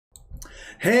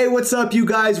Hey, what's up, you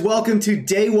guys? Welcome to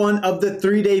day one of the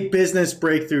 3-day business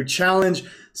breakthrough challenge.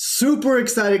 Super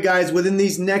excited, guys. Within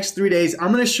these next 3 days,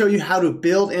 I'm going to show you how to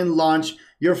build and launch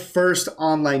your first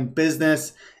online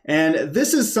business. And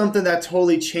this is something that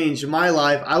totally changed my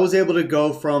life. I was able to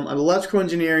go from an electrical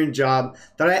engineering job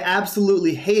that I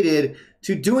absolutely hated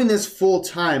to doing this full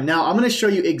time. Now, I'm going to show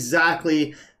you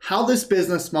exactly how this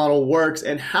business model works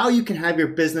and how you can have your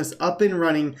business up and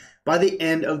running by the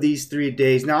end of these 3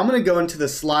 days. Now, I'm going to go into the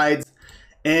slides.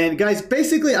 And guys,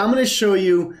 basically, I'm going to show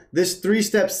you this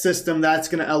 3-step system that's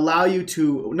going to allow you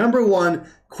to, number one,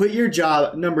 quit your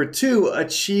job. Number two,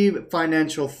 achieve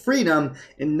financial freedom.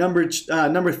 And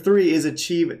number three is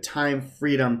achieve time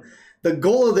freedom. The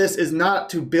goal of this is not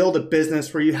to build a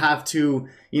business where you have to,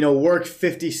 work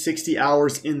 50, 60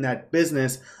 hours in that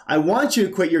business. I want you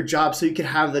to quit your job so you can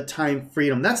have the time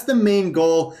freedom. That's the main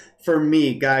goal for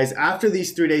me, guys. After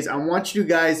these 3 days, I want you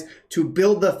guys to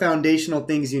build the foundational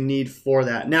things you need for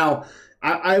that. Now,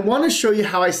 I want to show you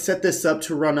how I set this up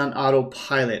to run on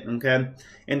autopilot, okay?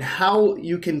 And how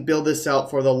you can build this out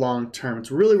for the long term.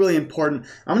 It's really, really important.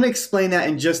 I'm going to explain that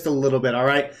in just a little bit, all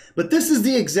right? But this is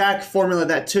the exact formula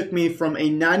that took me from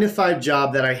a 9-to-5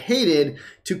 job that I hated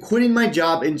to quitting my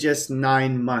job in just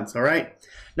 9 months, all right?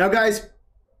 Now, guys,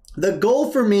 the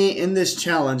goal for me in this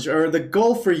challenge, or the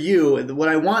goal for you, what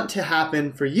I want to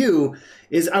happen for you,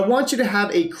 is I want you to have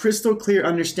a crystal clear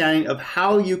understanding of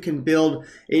how you can build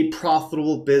a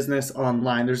profitable business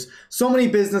online. There's so many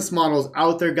business models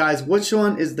out there, guys. Which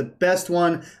one is the best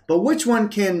one? But which one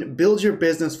can build your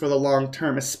business for the long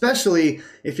term? Especially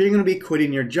if you're going to be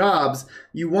quitting your jobs,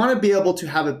 you want to be able to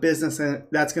have a business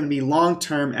that's going to be long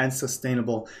term and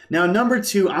sustainable. Now, number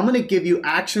two, I'm going to give you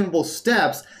actionable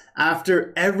steps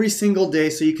after every single day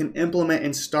so you can implement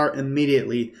and start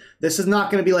immediately. This is not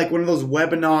going to be like one of those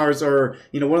webinars or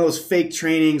one of those fake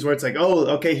trainings where it's like, oh,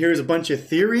 okay, here's a bunch of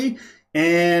theory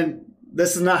and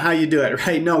this is not how you do it,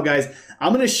 right? No, guys,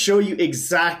 I'm going to show you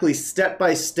exactly step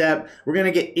by step. We're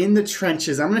going to get in the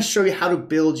trenches. I'm going to show you how to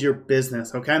build your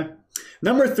business, okay?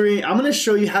 Number three, I'm going to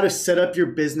show you how to set up your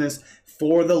business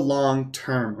for the long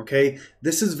term, okay?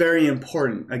 This is very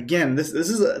important. Again, this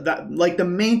is like the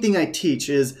main thing I teach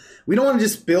is we don't want to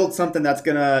just build something that's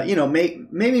gonna,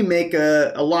 maybe make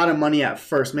a lot of money at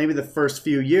first, maybe the first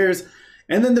few years,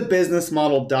 and then the business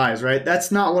model dies, right?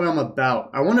 That's not what I'm about.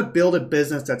 I want to build a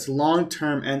business that's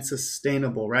long-term and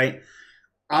sustainable, right?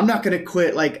 I'm not going to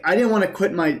quit. Like, I didn't want to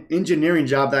quit my engineering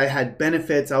job that I had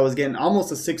benefits. I was getting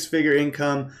almost a 6-figure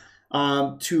income.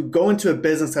 To go into a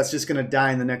business that's just going to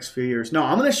die in the next few years. No,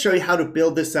 I'm going to show you how to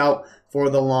build this out for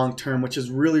the long term, which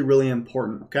is really, really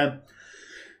important, okay?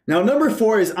 Now, number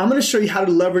four is I'm going to show you how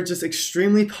to leverage this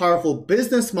extremely powerful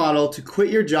business model to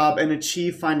quit your job and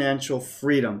achieve financial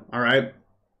freedom, all right?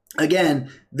 Again,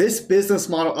 this business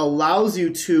model allows you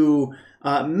to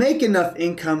make enough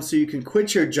income so you can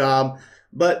quit your job,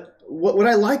 but what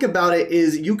I like about it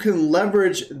is you can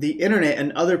leverage the internet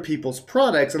and other people's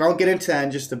products, and I'll get into that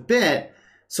in just a bit,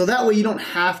 so that way you don't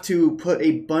have to put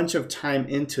a bunch of time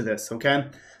into this, okay?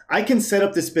 I can set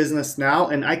up this business now,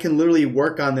 and I can literally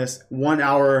work on this 1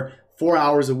 hour, 4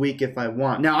 hours a week if I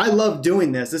want. Now, I love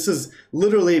doing this. This is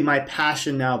literally my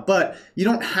passion now, but you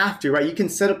don't have to, right? You can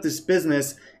set up this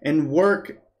business and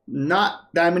work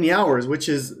not that many hours, which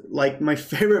is like my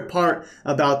favorite part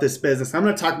about this business. I'm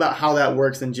going to talk about how that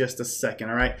works in just a second,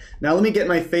 all right? Now, let me get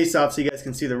my face off so you guys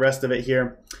can see the rest of it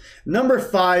here. Number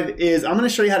five is I'm going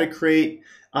to show you how to create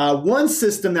one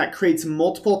system that creates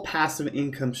multiple passive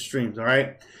income streams, all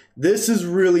right? This is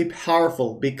really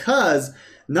powerful because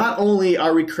not only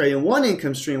are we creating one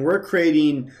income stream, we're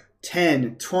creating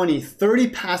 10, 20, 30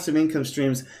 passive income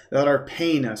streams that are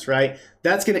paying us, right?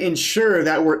 That's going to ensure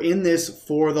that we're in this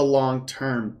for the long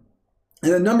term.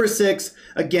 And then number six,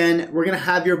 again, we're going to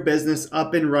have your business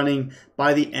up and running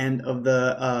by the end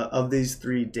of these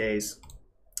 3 days.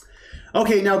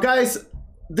 Okay, now guys,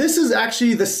 this is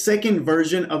actually the second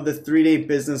version of the 3-day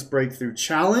business breakthrough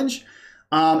challenge.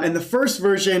 And the first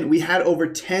version, we had over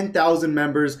 10,000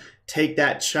 members take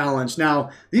that challenge.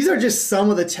 Now, these are just some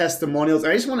of the testimonials.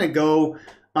 I just want to go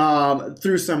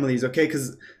through some of these, okay?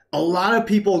 Because a lot of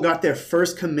people got their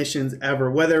first commissions ever,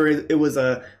 whether it was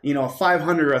a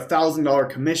 $500 or $1,000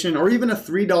 commission or even a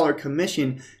 $3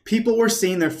 commission. People were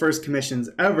seeing their first commissions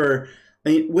ever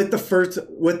with the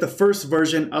first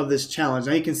version of this challenge.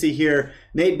 Now you can see here,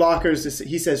 Nate Blockers,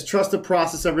 he says, trust the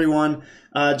process, everyone.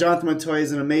 Jonathan Montoya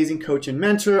is an amazing coach and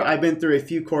mentor. I've been through a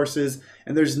few courses,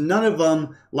 and there's none of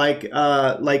them like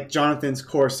Jonathan's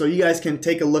course. So you guys can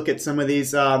take a look at some of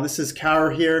these. This is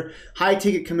Cower here. High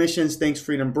ticket commissions, thanks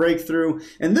Freedom Breakthrough.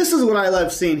 And this is what I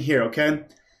love seeing here, okay?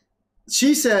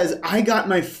 she says, I got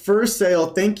my first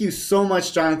sale. Thank you so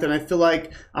much, Jonathan. I feel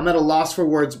like I'm at a loss for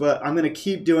words, but I'm going to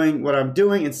keep doing what I'm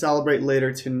doing and celebrate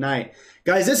later tonight.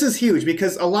 Guys, this is huge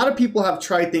because a lot of people have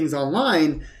tried things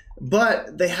online,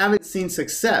 but they haven't seen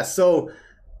success. So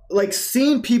like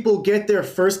seeing people get their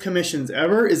first commissions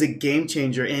ever is a game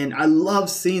changer, and I love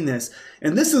seeing this.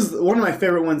 And this is one of my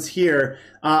favorite ones here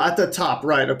at the top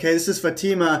right. Okay, this is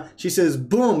Fatima. She says,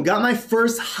 boom, got my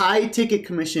first high ticket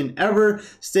commission ever.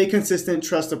 Stay consistent,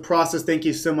 trust the process. Thank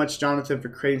you so much, Jonathan, for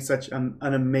creating such an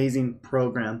amazing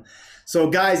program. So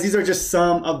guys, these are just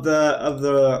some of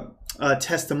the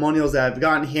testimonials that I've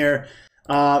gotten here.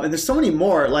 And there's so many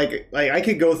more. Like I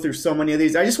could go through so many of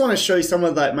these. I just want to show you some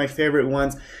of my favorite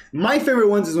ones. My favorite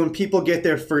ones is when people get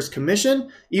their first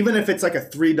commission, even if it's like a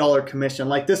 $3 commission.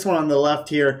 Like this one on the left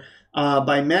here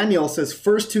by Manuel says,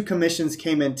 first 2 commissions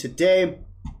came in today,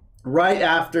 right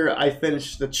after I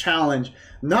finished the challenge.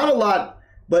 Not a lot,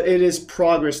 but it is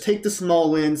progress. Take the small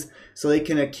wins so they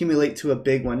can accumulate to a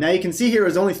big one. Now you can see here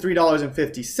it's only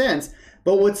 $3.50.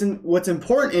 But what's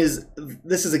important is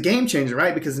this is a game changer,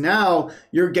 right? Because now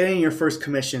you're getting your first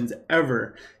commissions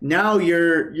ever. Now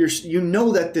you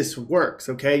know that this works,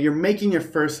 okay? You're making your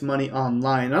first money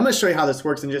online. And I'm gonna show you how this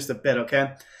works in just a bit,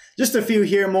 okay? Just a few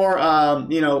here more.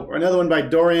 You know, another one by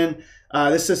Dorian.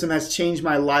 This system has changed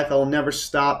my life. I will never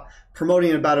stop. Promoting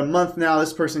in about a month now.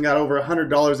 This person got over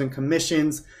 $100 in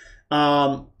commissions.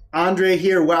 Andre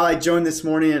here, wow, I joined this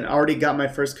morning and already got my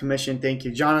first commission. Thank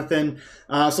you, Jonathan.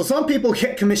 So some people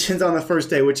get commissions on the first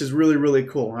day, which is really, really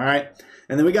cool, all right?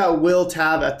 And then we got Will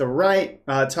Tab at the right,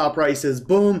 top right. He says,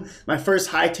 boom, my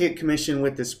first high ticket commission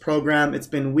with this program. It's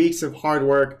been weeks of hard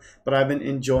work, but I've been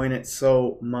enjoying it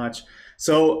so much.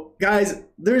 So guys,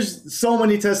 there's so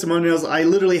many testimonials. I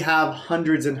literally have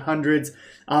hundreds and hundreds.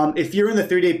 If you're in the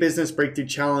 3-Day Business Breakthrough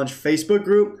Challenge Facebook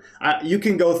group, you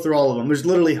can go through all of them. There's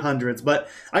literally hundreds, but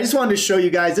I just wanted to show you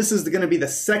guys, this is going to be the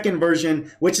second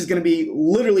version, which is going to be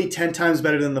literally 10 times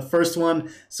better than the first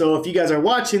one. So if you guys are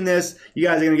watching this, you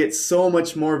guys are going to get so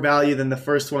much more value than the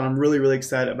first one. I'm really, really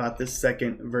excited about this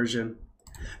second version.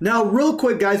 Now, real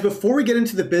quick, guys, before we get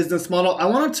into the business model, I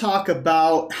want to talk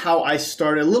about how I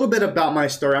started, a little bit about my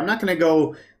story. I'm not going to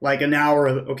go like an hour,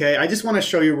 okay? I just want to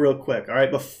show you real quick, all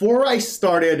right? Before I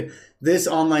started this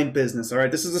online business, all right,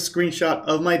 this is a screenshot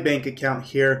of my bank account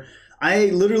here. I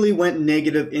literally went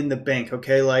negative in the bank,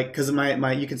 okay? Like, because of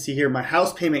you can see here, my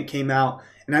house payment came out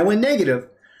and I went negative.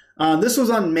 This was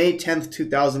on May 10th,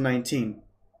 2019.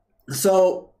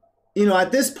 So, you know,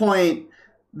 at this point,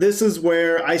 this is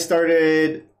where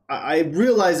I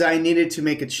realized I needed to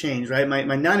make a change, right? My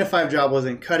 9-to-5 job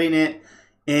wasn't cutting it.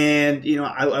 And, you know,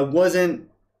 I wasn't,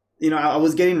 you know, I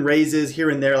was getting raises here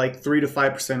and there, like 3 to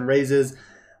 5% raises,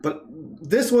 but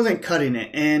this wasn't cutting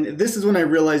it. And this is when I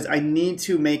realized I need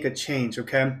to make a change,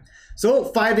 okay? So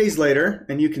 5 days later,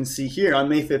 and you can see here on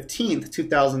May 15th,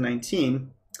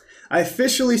 2019, I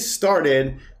officially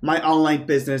started my online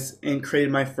business and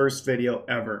created my first video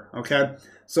ever, okay?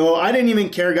 So I didn't even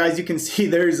care, guys. You can see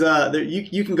there's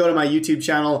you can go to my YouTube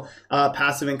channel,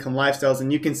 Passive Income Lifestyles,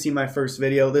 and you can see my first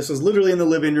video. This was literally in the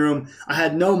living room. I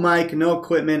had no mic, no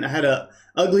equipment. I had a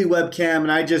ugly webcam, and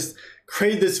I just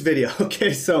created this video.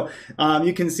 Okay, so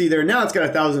you can see there now it's got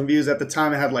 1,000 views. At the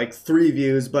time, I had like 3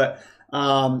 views, but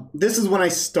this is when I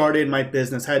started my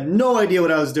business. I had no idea what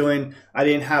I was doing. I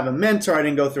didn't have a mentor. I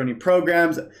didn't go through any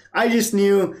programs. I just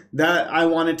knew that I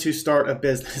wanted to start a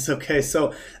business. Okay,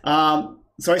 so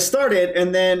I started,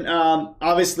 and then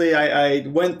obviously I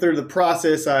went through the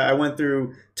process. I went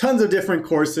through tons of different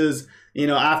courses, you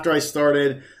know, after I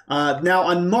started. Now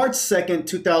on March 2nd,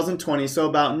 2020, so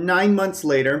about 9 months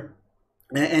later,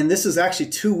 and this is actually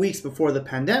 2 weeks before the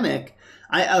pandemic,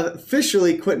 I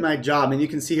officially quit my job. And you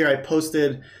can see here I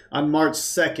posted on March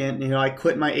 2nd, you know, I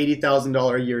quit my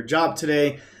 $80,000 a year job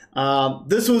today.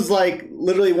 This was like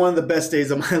literally one of the best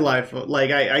days of my life. Like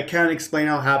I can't explain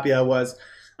how happy I was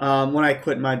when I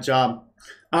quit my job.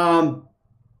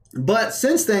 But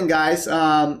since then, guys,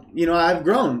 you know, I've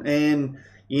grown, and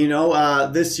you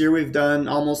know, this year we've done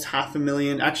almost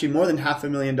 $500,000, actually more than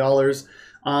 $500,000.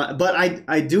 But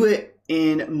I do it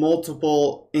in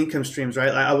multiple income streams,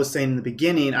 right? Like I was saying in the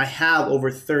beginning, I have over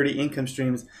 30 income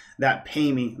streams that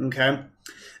pay me, okay?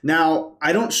 Now,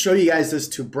 I don't show you guys this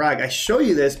to brag. I show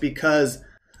you this because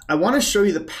I want to show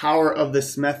you the power of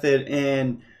this method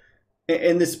and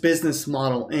in this business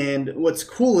model. And what's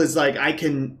cool is like I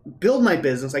can build my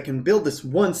business, I can build this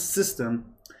one system,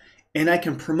 and I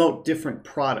can promote different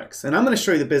products. And I'm going to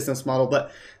show you the business model,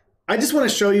 but I just want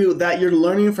to show you that you're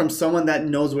learning from someone that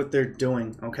knows what they're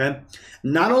doing, okay?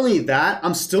 Not only that,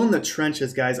 I'm still in the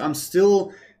trenches, guys. I'm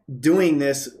still doing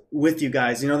this with you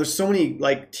guys. You know, there's so many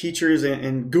like teachers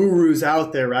and gurus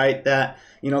out there, right? That,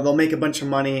 you know, they'll make a bunch of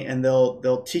money and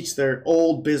they'll teach their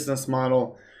old business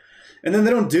model, and then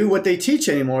they don't do what they teach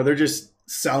anymore. They're just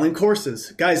selling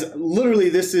courses. Guys,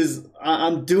 literally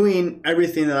I'm doing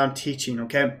everything that I'm teaching,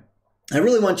 okay? I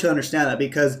really want you to understand that,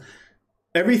 because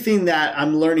everything that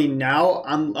I'm learning now,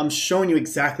 I'm showing you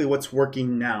exactly what's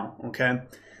working now, okay?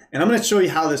 And I'm going to show you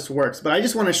how this works, but I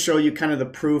just want to show you kind of the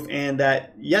proof, and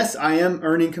that yes, I am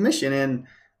earning commission,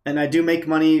 and I do make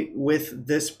money with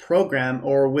this program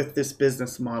or with this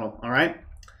business model. All right.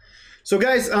 So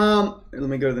guys, let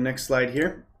me go to the next slide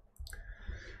here.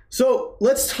 So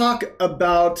let's talk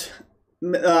about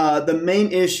the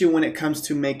main issue when it comes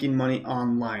to making money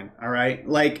online. All right.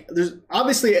 Like, there's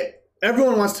obviously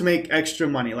everyone wants to make extra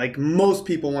money. Like, most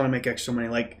people want to make extra money.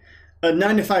 Like, a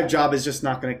 9-to-5 job is just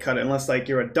not going to cut it, unless like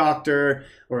you're a doctor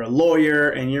or a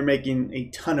lawyer and you're making a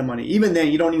ton of money. Even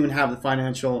then, you don't even have the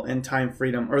financial and time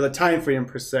freedom, or the time freedom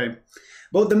per se.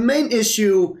 But the main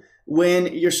issue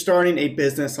when you're starting a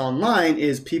business online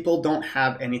is people don't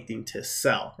have anything to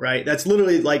sell, right? That's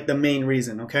literally like the main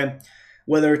reason, okay?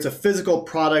 Whether it's a physical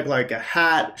product like a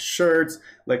hat, shirts,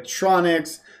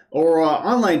 electronics, or an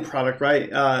online product, right?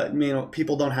 You know,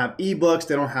 people don't have ebooks,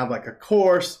 they don't have like a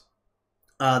course.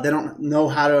 They don't know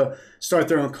how to start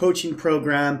their own coaching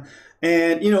program.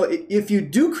 And, you know, if you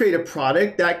do create a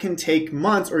product, that can take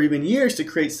months or even years to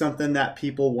create something that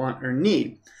people want or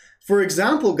need. For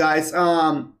example, guys,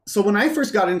 so when I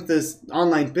first got into this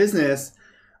online business,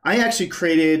 I actually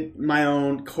created my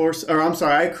own course, or I'm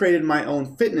sorry, I created my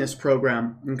own fitness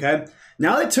program, okay?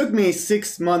 Now it took me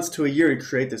 6 months to a year to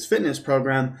create this fitness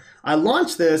program. I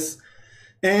launched this,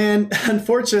 and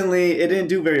unfortunately, it didn't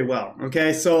do very well,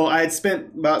 okay? So I had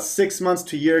spent about 6 months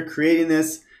to a year creating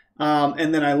this,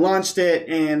 and then I launched it,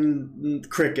 and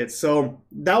crickets. So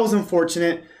that was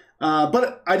unfortunate,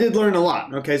 but I did learn a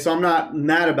lot, okay? So I'm not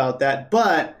mad about that,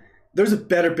 but there's a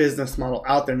better business model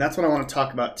out there, and that's what I want to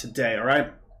talk about today, all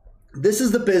right? This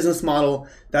is the business model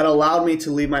that allowed me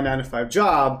to leave my 9-to-5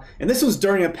 job, and this was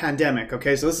during a pandemic,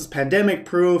 okay? So this is pandemic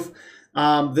proof.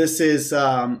 This is,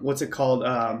 what's it called?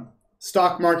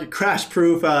 Stock market crash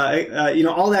proof, you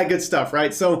know, all that good stuff,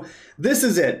 right? So this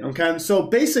is it, okay? So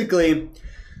basically,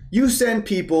 you send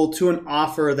people to an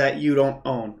offer that you don't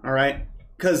own, all right?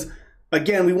 Because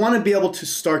again, we want to be able to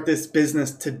start this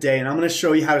business today, and I'm going to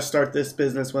show you how to start this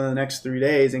business within the next 3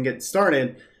 days and get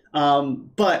started.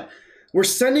 But we're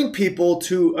sending people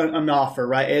to an offer,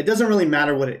 right? It doesn't really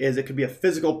matter what it is. It could be a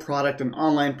physical product, an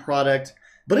online product,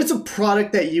 but it's a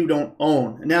product that you don't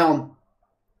own. Now,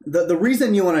 the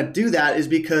reason you want to do that is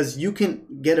because you can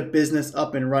get a business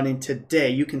up and running today.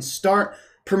 You can start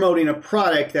promoting a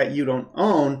product that you don't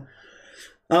own.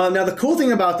 Now, the cool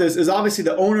thing about this is obviously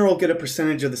the owner will get a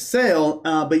percentage of the sale,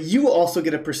 but you will also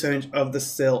get a percentage of the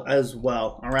sale as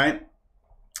well, all right?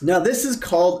 Now, this is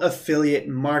called affiliate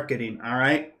marketing, all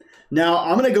right? Now,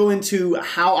 I'm going to go into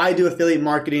how I do affiliate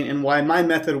marketing and why my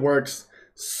method works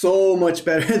so much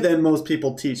better than most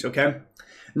people teach, okay?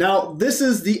 Now, this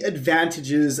is the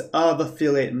advantages of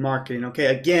affiliate marketing, okay?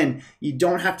 Again, you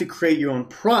don't have to create your own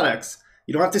products.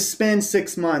 You don't have to spend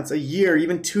 6 months, a year,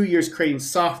 even 2 years creating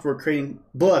software, creating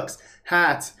books,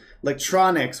 hats,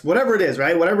 electronics, whatever it is,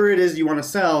 right? Whatever it is you want to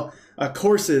sell,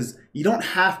 courses, you don't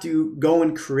have to go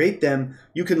and create them.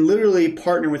 You can literally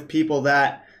partner with people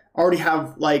that already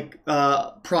have like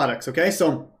products, okay?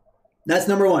 So that's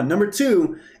number one. Number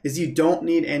two is you don't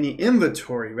need any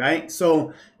inventory, right?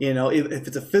 So, you know, if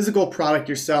it's a physical product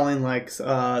you're selling, like,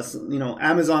 you know,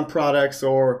 Amazon products,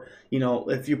 or, you know,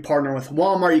 if you partner with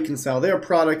Walmart, you can sell their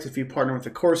products. If you partner with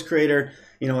a course creator,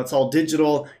 you know, it's all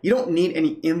digital. You don't need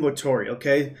any inventory,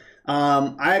 okay?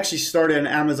 I actually started an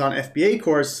Amazon FBA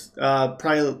course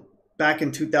probably back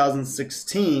in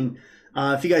 2016.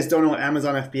 If you guys don't know what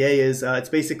Amazon FBA is, it's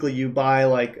basically you buy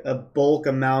like a bulk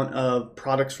amount of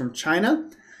products from China,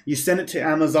 you send it to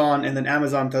Amazon, and then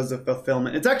Amazon does the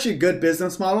fulfillment. It's actually a good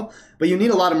business model, but you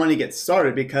need a lot of money to get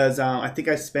started, because I think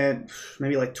I spent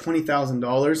maybe like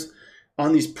 $20,000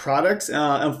 on these products.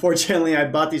 Unfortunately, I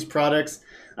bought these products,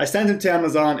 I sent them to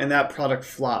Amazon, and that product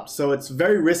flopped. So it's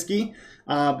very risky.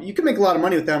 You can make a lot of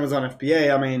money with Amazon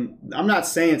FBA. I mean, I'm not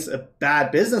saying it's a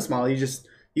bad business model.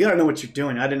 You gotta know what you're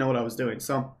doing. I didn't know what I was doing.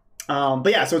 So,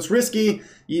 but yeah, so it's risky.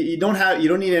 You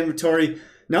don't need inventory.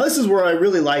 Now, this is where I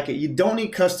really like it. You don't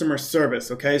need customer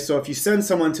service, okay? So if you send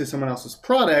someone to someone else's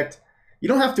product, you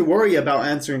don't have to worry about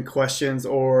answering questions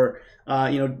or,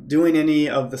 you know, doing any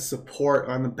of the support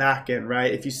on the back end,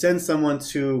 right? If you send someone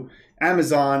to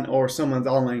Amazon or someone's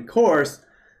online course,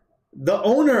 the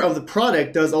owner of the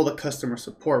product does all the customer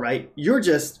support, right? You're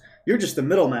just You're just the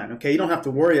middleman, okay? You don't have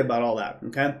to worry about all that,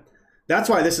 okay? That's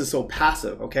why this is so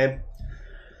passive, okay?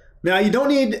 Now, you don't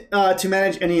need to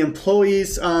manage any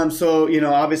employees. So, you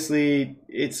know, obviously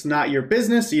it's not your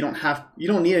business. So you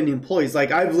don't need any employees.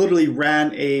 Like, I've literally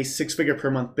ran a 6-figure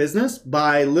per month business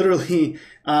by literally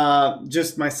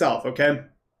just myself, okay?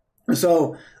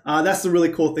 So that's the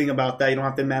really cool thing about that. You don't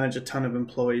have to manage a ton of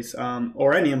employees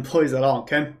or any employees at all,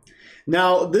 okay?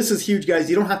 Now, this is huge, guys.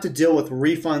 You don't have to deal with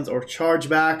refunds or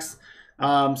chargebacks.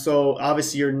 So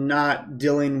obviously you're not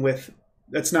dealing with,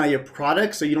 that's not your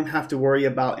product, so you don't have to worry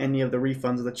about any of the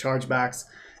refunds or the chargebacks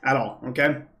at all,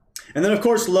 okay? And then, of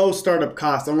course, low startup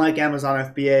costs. Unlike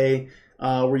Amazon FBA,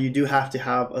 where you do have to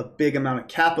have a big amount of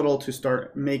capital to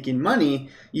start making money,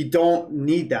 you don't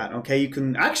need that, okay? You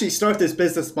can actually start this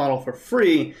business model for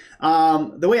free.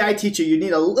 The way I teach it, you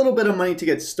need a little bit of money to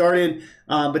get started,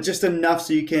 but just enough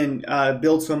so you can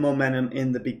build some momentum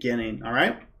in the beginning, all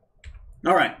right?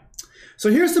 All right. So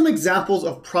here's some examples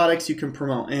of products you can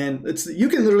promote, and you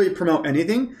can literally promote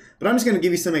anything, but I'm just going to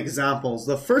give you some examples.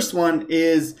 The first one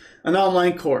is an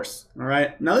online course, all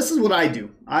right? Now this is what I do.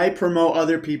 I promote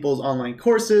other people's online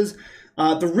courses.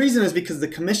 The reason is because the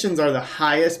commissions are the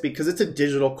highest because it's a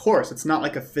digital course. It's not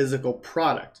like a physical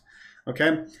product,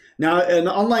 okay? Now an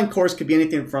online course could be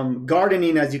anything from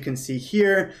gardening, as you can see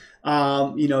here.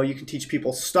 You know, you can teach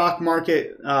people stock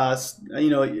market,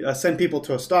 send people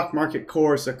to a stock market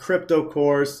course, a crypto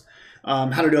course,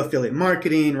 how to do affiliate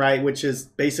marketing, right? Which is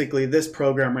basically this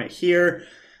program right here.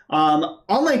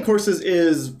 Online courses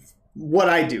is what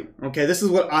I do, okay? This is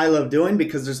what I love doing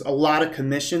because there's a lot of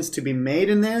commissions to be made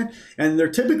in there, and they're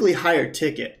typically higher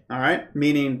ticket, all right?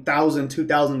 Meaning $1,000,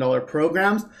 $2,000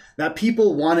 programs that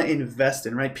people want to invest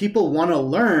in, right? People want to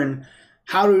learn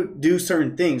how to do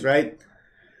certain things, right?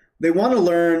 They want to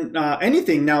learn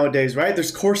anything nowadays, right?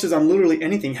 There's courses on literally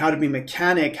anything, how to be a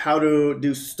mechanic, how to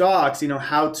do stocks, you know,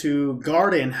 how to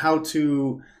garden, how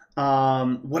to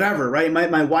whatever, right?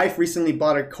 My wife recently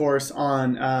bought a course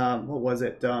on, what was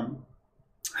it?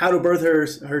 How to birth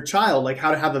her child, like how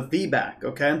to have a VBAC,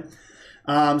 okay?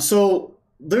 So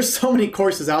there's so many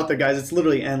courses out there, guys. It's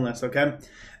literally endless, okay?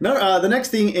 Now, the next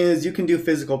thing is you can do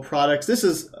physical products. This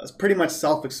is pretty much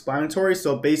self-explanatory.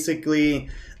 So basically,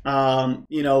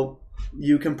 you know,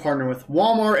 you can partner with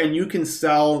Walmart and you can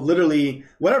sell literally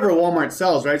whatever Walmart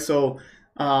sells, right? So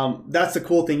that's the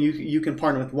cool thing. You can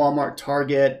partner with Walmart,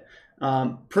 Target,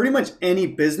 pretty much any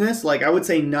business. Like I would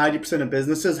say 90% of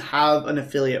businesses have an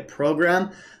affiliate program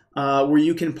where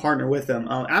you can partner with them.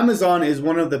 Amazon is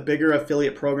one of the bigger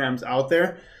affiliate programs out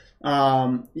there.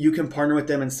 You can partner with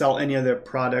them and sell any of their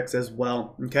products as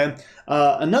well, okay?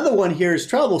 Another one here is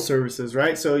travel services,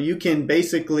 right? So you can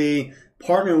basically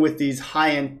partner with these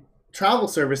high-end travel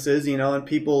services, you know, and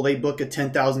people, they book a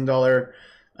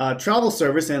 $10,000 travel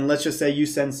service, and let's just say you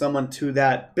send someone to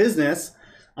that business,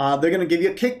 they're going to give you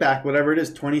a kickback, whatever it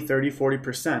is, 20, 30,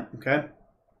 40%, okay?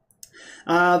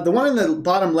 The one in the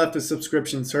bottom left is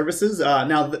subscription services.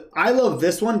 Now, I love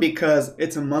this one because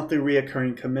it's a monthly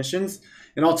reoccurring commissions,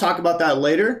 and I'll talk about that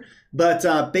later.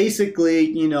 But basically,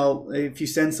 you know, if you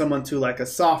send someone to like a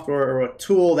software or a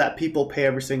tool that people pay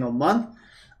every single month,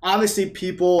 obviously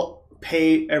people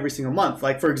pay every single month.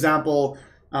 Like for example,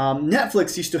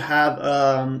 Netflix used to have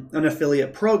an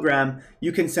affiliate program.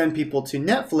 You can send people to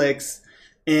Netflix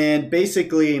and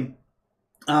basically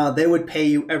they would pay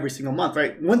you every single month,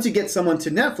 right? Once you get someone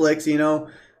to Netflix, you know,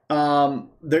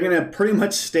 they're gonna pretty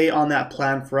much stay on that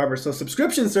plan forever. So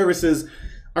subscription services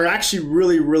are actually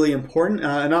really, really important.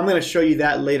 And I'm gonna show you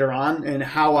that later on and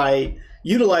how I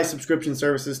utilize subscription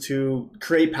services to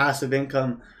create passive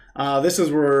income. This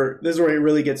is where it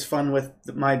really gets fun with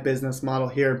my business model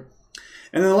here.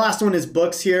 And then the last one is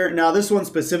books here. Now this one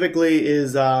specifically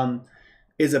is a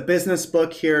business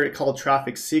book here called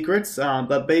Traffic Secrets.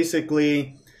 But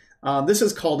basically, this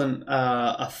is called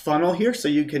a funnel here. So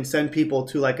you can send people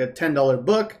to like a $10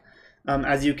 book,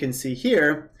 as you can see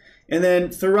here. And then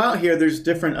throughout here, there's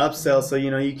different upsells. So,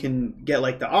 you know, you can get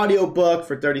like the audio book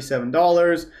for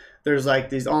 $37. There's like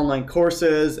these online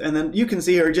courses, and then you can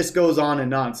see here, it just goes on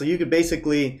and on. So you could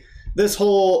basically, this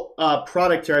whole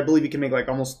product here, I believe you can make like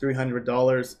almost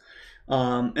 $300.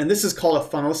 And this is called a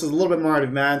funnel. This is a little bit more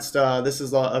advanced. This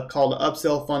is called an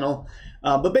upsell funnel.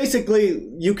 But basically,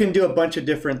 you can do a bunch of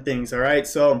different things, all right?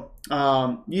 So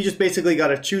you just basically got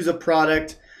to choose a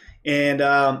product and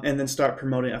then start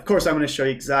promoting it. Of course, I'm going to show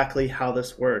you exactly how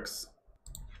this works.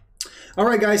 All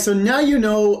right, guys, so now you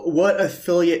know what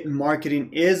affiliate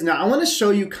marketing is. Now, I want to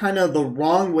show you kind of the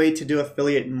wrong way to do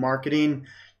affiliate marketing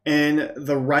and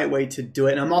the right way to do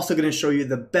it. And I'm also going to show you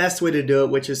the best way to do it,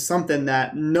 which is something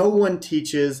that no one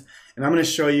teaches And I'm going to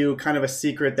show you kind of a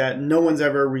secret that no one's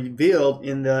ever revealed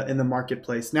in the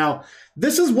marketplace. Now,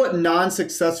 this is what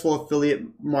non-successful affiliate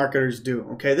marketers do,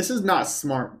 okay? This is not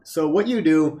smart. So what you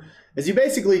do is you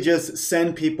basically just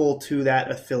send people to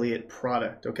that affiliate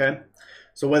product, okay?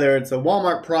 So whether it's a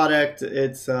Walmart product,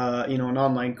 it's you know, an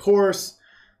online course,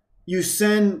 you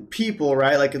send people,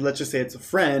 right? Like let's just say it's a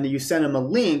friend, you send them a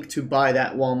link to buy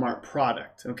that Walmart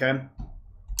product, okay?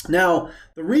 Now,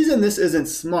 the reason this isn't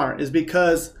smart is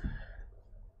because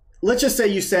let's just say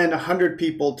you send 100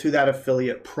 people to that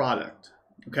affiliate product,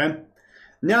 okay?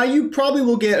 Now you probably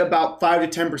will get about 5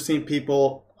 to 10%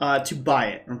 people to buy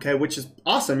it, okay? Which is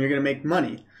awesome, you're gonna make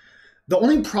money. The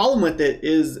only problem with it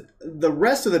is the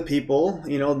rest of the people,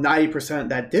 you know, 90%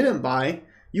 that didn't buy,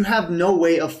 you have no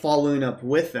way of following up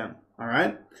with them, all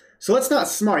right? So that's not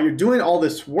smart. You're doing all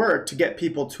this work to get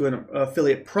people to an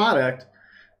affiliate product,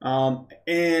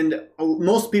 and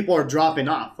most people are dropping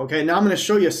off, okay? Now I'm gonna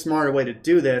show you a smarter way to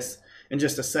do this in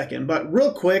just a second, but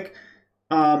real quick,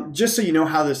 just so you know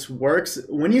how this works,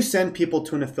 when you send people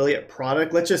to an affiliate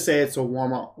product, let's just say it's a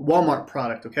Walmart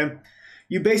product, okay?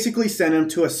 You basically send them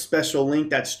to a special link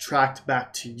that's tracked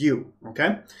back to you,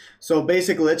 okay? So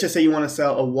basically, let's just say you want to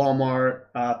sell a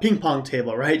Walmart ping pong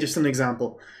table, right? Just an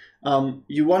example.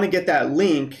 You want to get that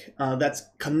link that's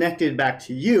connected back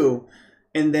to you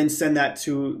and then send that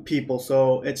to people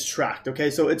so it's tracked, okay?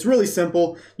 So it's really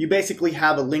simple. You basically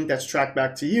have a link that's tracked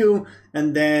back to you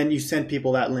and then you send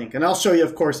people that link. And I'll show you,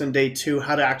 of course, in day 2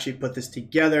 how to actually put this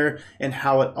together and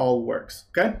how it all works,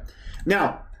 okay?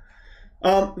 Now,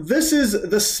 this is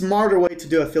the smarter way to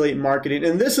do affiliate marketing,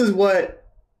 and this is what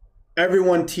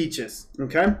everyone teaches,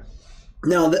 okay?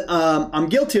 Now, I'm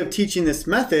guilty of teaching this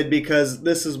method because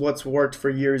this is what's worked for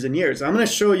years and years. I'm going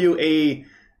to show you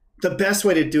the best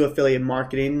way to do affiliate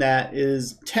marketing that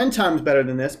is 10 times better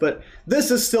than this, but this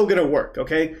is still going to work,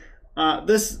 okay?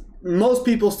 Most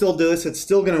people still do this. It's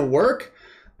still going to work,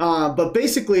 but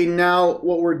basically now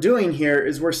what we're doing here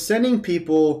is we're sending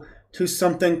people to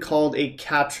something called a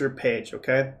capture page,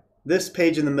 okay? This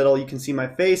page in the middle, you can see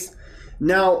my face.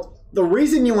 Now, the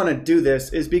reason you want to do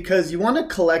this is because you want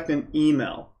to collect an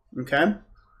email, okay?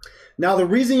 Now, the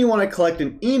reason you want to collect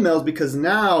an email is because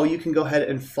now you can go ahead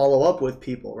and follow up with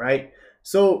people, right?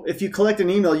 So if you collect an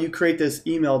email, you create this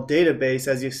email database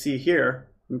as you see here,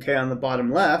 okay, on the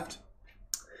bottom left.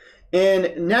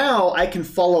 And now I can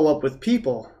follow up with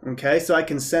people, okay? So I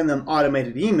can send them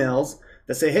automated emails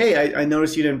that say, hey, I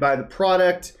noticed you didn't buy the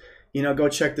product, you know, go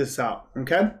check this out,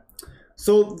 okay?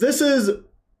 So this is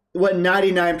what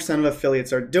 99% of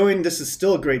affiliates are doing. This is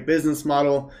still a great business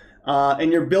model,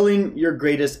 and you're building your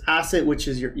greatest asset, which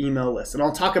is your email list. And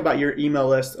I'll talk about your email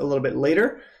list a little bit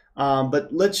later, but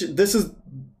this is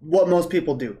what most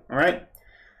people do, all right?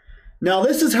 Now,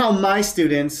 this is how my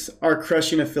students are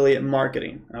crushing affiliate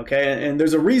marketing, okay? And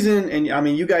there's a reason, and I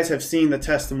mean, you guys have seen the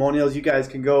testimonials. You guys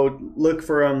can go look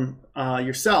for them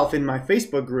yourself in my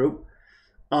Facebook group.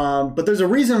 But there's a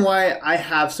reason why I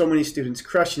have so many students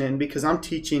crushing it, and because I'm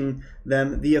teaching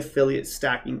them the affiliate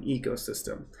stacking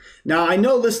ecosystem. Now, I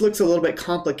know this looks a little bit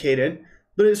complicated,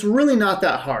 but it's really not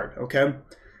that hard, okay?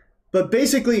 But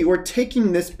basically, we're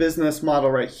taking this business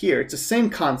model right here. It's the same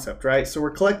concept, right? So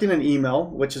we're collecting an email,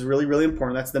 which is really, really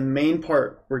important. That's the main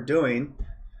part we're doing.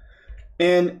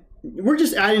 And we're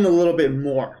just adding a little bit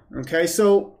more, okay?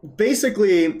 So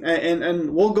basically,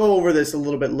 and we'll go over this a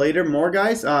little bit later more,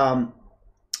 guys.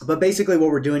 But basically what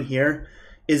we're doing here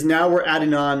is now we're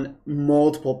adding on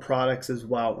multiple products as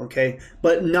well, okay?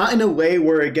 But not in a way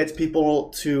where it gets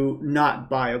people to not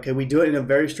buy, okay? We do it in a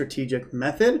very strategic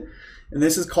method. And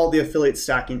this is called the affiliate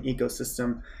stacking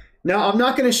ecosystem. Now, I'm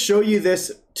not going to show you this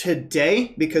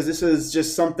today because this is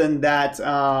just something that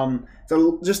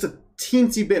just a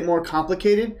teensy bit more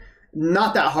complicated.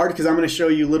 Not that hard because I'm going to show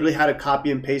you literally how to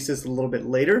copy and paste this a little bit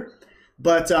later.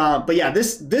 But yeah,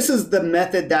 this is the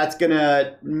method that's going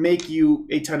to make you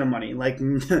a ton of money. Like,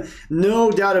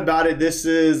 no doubt about it. This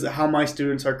is how my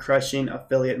students are crushing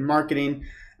affiliate marketing.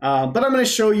 But I'm going to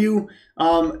show you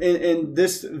in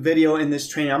this video, in this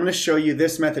training, I'm going to show you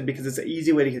this method because it's an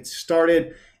easy way to get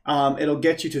started. It'll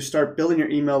get you to start building your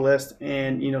email list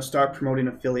and, you know, start promoting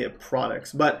affiliate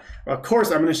products. But of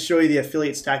course, I'm going to show you the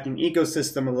affiliate stacking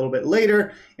ecosystem a little bit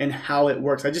later and how it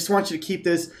works. I just want you to keep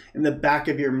this in the back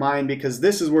of your mind because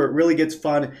this is where it really gets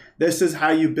fun. This is how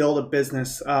you build a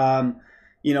business. I've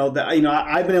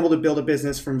been able to build a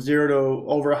business from zero to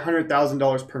over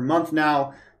 $100,000 per month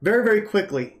now. Very, very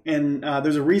quickly, and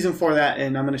there's a reason for that,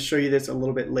 and I'm going to show you this a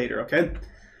little bit later, okay?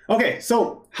 Okay,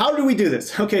 so how do we do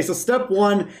this? Okay, so step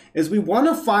one is we want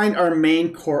to find our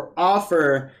main core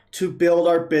offer to build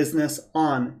our business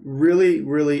on. Really,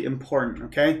 really important,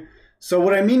 okay? So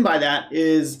what I mean by that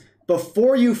is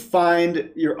before you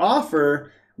find your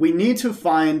offer, we need to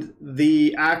find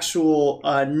the actual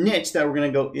niche that we're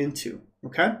going to go into.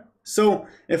 Okay. So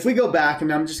if we go back,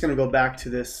 and I'm just going to go back to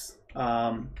this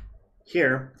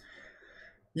here,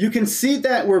 you can see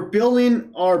that we're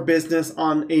building our business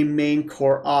on a main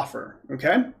core offer.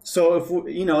 Okay. So if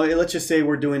we, you know, let's just say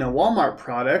we're doing a Walmart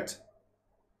product.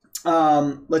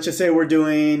 Let's just say we're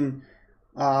doing,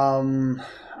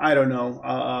 I don't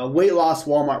know, weight loss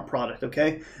Walmart product.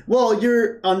 Okay. Well,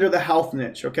 you're under the health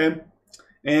niche. Okay.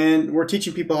 And we're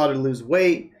teaching people how to lose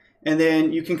weight. And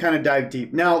then you can kind of dive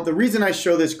deep. Now, the reason I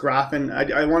show this graph, and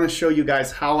I want to show you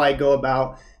guys how I go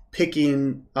about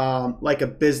picking like a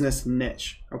business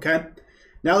niche, okay?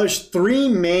 Now, there's three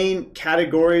main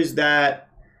categories that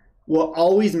will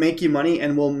always make you money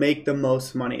and will make the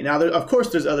most money. Now, of course,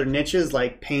 there's other niches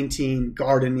like painting,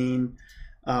 gardening,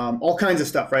 all kinds of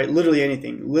stuff, right? Literally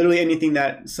anything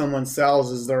that someone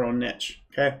sells is their own niche,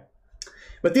 okay?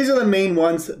 But these are the main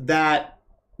ones that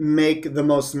make the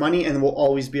most money and will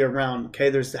always be around.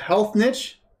 Okay, there's the health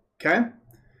niche, okay,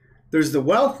 there's the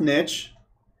wealth niche,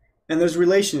 and there's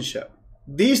relationship.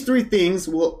 These three things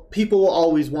people will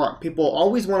always want. People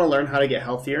always want to learn how to get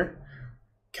healthier.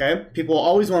 Okay, people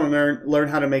always want to learn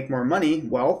how to make more money,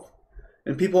 wealth,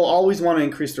 and people always want to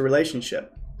increase the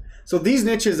relationship. So these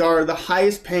niches are the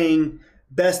highest paying,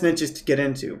 best niches to get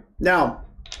into. Now,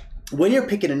 when you're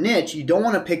picking a niche, you don't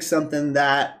want to pick something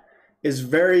that is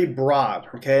very broad,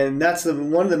 okay? And that's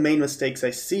one of the main mistakes I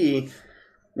see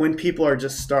when people are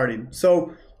just starting.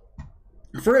 So,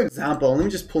 for example, let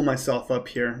me just pull myself up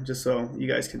here just so you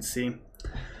guys can see.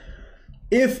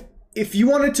 If you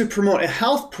wanted to promote a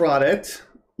health product,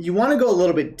 you want to go a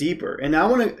little bit deeper, and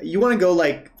you want to go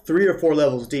like 3 or 4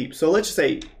 levels deep. So let's just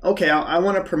say, okay, I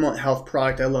want to promote a health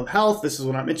product. I love health. This is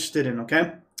what I'm interested in,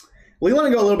 okay? Well, you want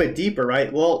to go a little bit deeper,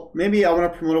 right? Well, maybe I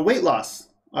want to promote a weight loss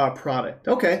product.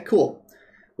 Okay, cool.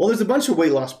 Well, there's a bunch of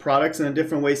weight loss products and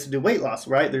different ways to do weight loss,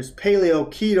 right? There's paleo,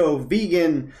 keto,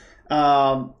 vegan,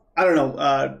 I don't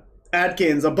know,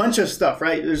 Atkins, a bunch of stuff,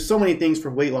 right? There's so many things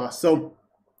for weight loss. So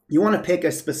you want to pick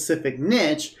a specific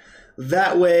niche.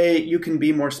 That way you can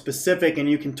be more specific and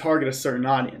you can target a certain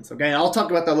audience, okay? And I'll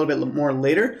talk about that a little bit more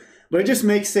later, but it just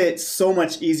makes it so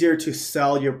much easier to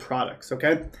sell your products,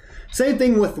 okay? Same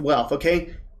thing with wealth,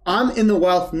 okay? I'm in the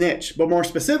wealth niche, but more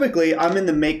specifically, I'm in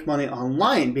the make money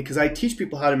online because I teach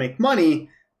people how to make money,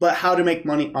 but how to make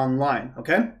money online,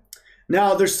 okay?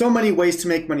 Now, there's so many ways to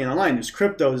make money online. There's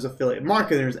crypto, there's affiliate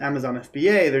marketing, there's Amazon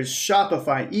FBA, there's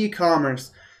Shopify,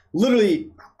 e-commerce,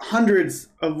 literally hundreds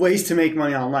of ways to make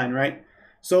money online, right?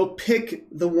 So pick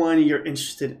the one you're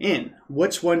interested in.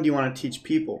 Which one do you want to teach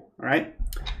people, all right?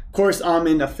 Of course, I'm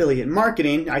in affiliate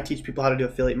marketing. I teach people how to do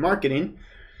affiliate marketing.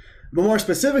 But more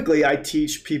specifically, I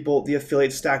teach people the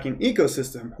affiliate stacking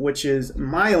ecosystem, which is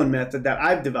my own method that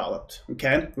I've developed,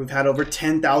 okay? We've had over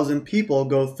 10,000 people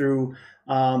go through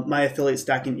my affiliate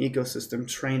stacking ecosystem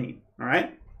training, all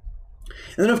right?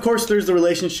 And then, of course, there's the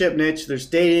relationship niche. There's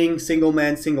dating, single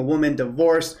men, single women,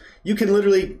 divorce. You can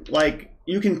literally, like,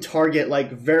 you can target,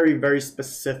 like, very, very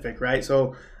specific, right?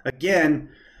 So, again,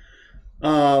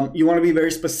 you want to be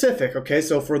very specific, okay?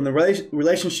 So for the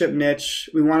relationship niche,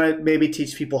 we want to maybe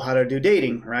teach people how to do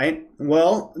dating, right?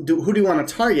 Well, who do you want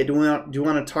to target? Do you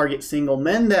want to target single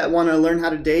men that want to learn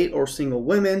how to date, or single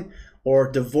women,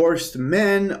 or divorced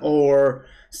men, or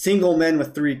single men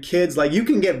with 3 kids? Like, you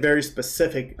can get very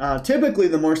specific. Typically,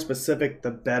 the more specific, the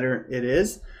better it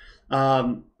is.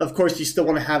 Of course, you still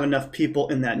want to have enough people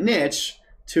in that niche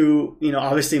to, you know,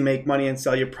 obviously make money and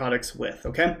sell your products with,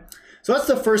 okay? So that's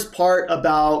the first part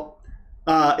about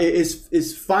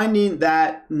is finding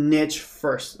that niche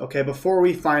first, okay, before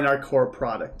we find our core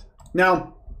product.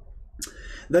 Now,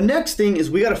 the next thing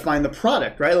is we got to find the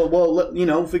product, right? Well, you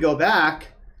know, if we go back,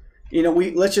 you know,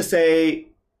 let's just say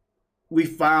we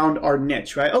found our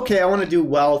niche, right? Okay, I want to do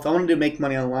wealth. I want to make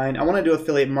money online. I want to do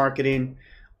affiliate marketing.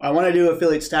 I want to do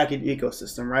affiliate stacking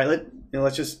ecosystem, right?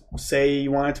 Let's just say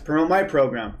you wanted to promote my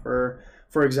program,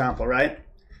 for example, right?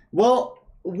 Well,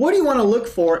 what do you want to look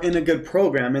for in a good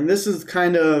program? And this is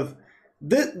kind of,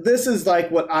 this is like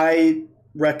what I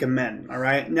recommend, all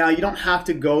right? Now, you don't have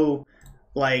to go,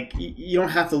 like, you don't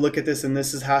have to look at this and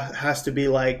this has to be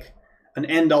like an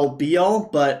end-all be-all,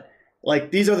 but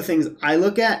like these are the things I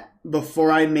look at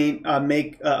before I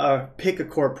pick a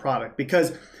core product,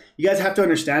 because you guys have to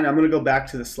understand. I'm going to go back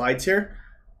to the slides here.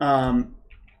 Let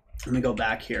me go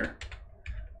back here.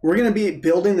 We're going to be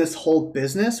building this whole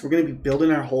business. We're going to be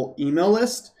building our whole email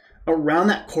list around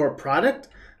that core product.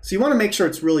 So you want to make sure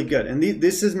it's really good. And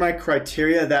this is my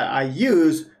criteria that I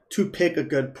use to pick a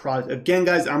good product. Again,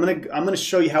 guys, I'm gonna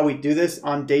show you how we do this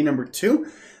on day number 2,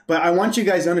 but I want you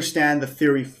guys to understand the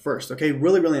theory first, okay?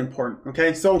 Really, really important,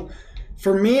 okay? So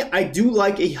for me, I do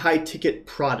like a high ticket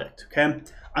product, okay?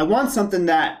 I want something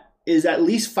that is at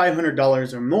least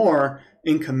 $500 or more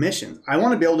in commissions. I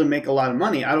want to be able to make a lot of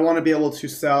money. I don't want to be able to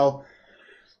sell.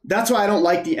 That's why I don't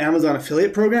like the Amazon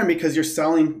affiliate program, because you're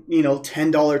selling, you know,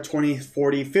 $10, $20,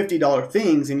 $40, $50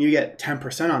 things and you get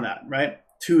 10% on that, right?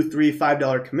 $2, $3,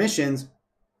 $5 commissions.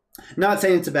 Not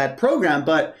saying it's a bad program,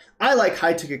 but I like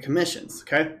high ticket commissions,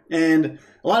 okay? And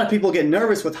a lot of people get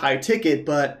nervous with high ticket,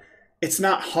 but it's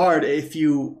not hard if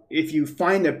you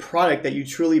find a product that you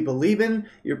truly believe in,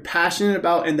 you're passionate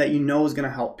about, and that you know is going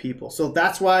to help people. So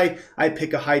that's why I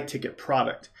pick a high ticket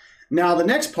product. Now the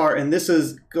next part, and this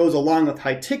goes along with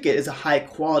high ticket, is a high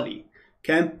quality,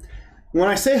 okay? When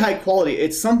I say high quality,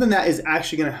 it's something that is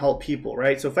actually going to help people,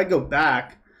 right? So if I go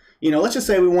back, you know, let's just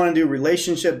say we want to do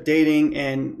relationship dating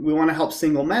and we want to help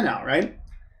single men out, right?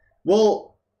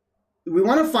 Well, we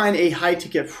want to find a high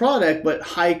ticket product, but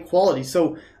high quality.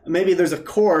 So maybe there's a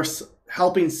course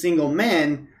helping single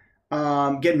men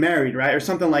get married, right? Or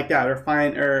something like that,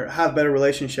 or have better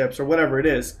relationships, or whatever it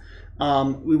is.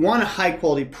 We want a high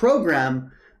quality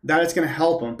program that is going to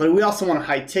help them, but we also want a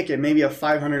high ticket, maybe a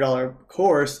 $500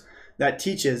 course that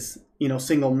teaches, you know,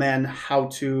 single men how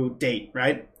to date,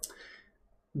 right?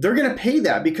 They're going to pay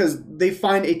that because they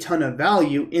find a ton of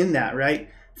value in that, right?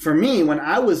 For me, when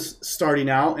I was starting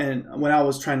out and when I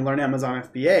was trying to learn Amazon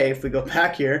FBA, if we go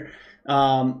back here,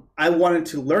 I wanted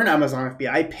to learn Amazon FBA.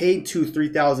 I paid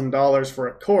 $2,000, $3,000 for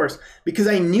a course because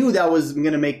I knew that was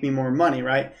going to make me more money,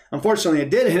 right? Unfortunately, it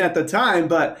didn't at the time,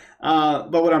 but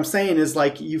what I'm saying is,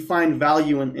 like, you find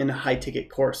value in a high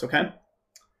ticket course, okay?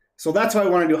 So that's why I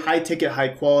want to do high ticket, high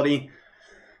quality.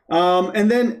 And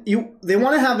then they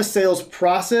want to have a sales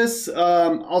process.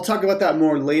 I'll talk about that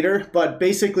more later, but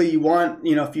basically you want,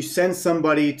 you know, if you send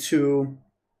somebody to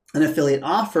an affiliate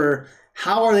offer,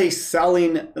 how are they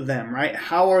selling them, right?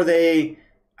 How are they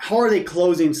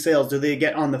closing sales? Do they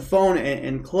get on the phone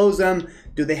and close them?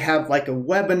 Do they have like a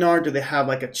webinar? Do they have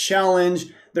like a challenge?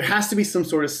 There has to be some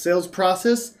sort of sales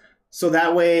process. So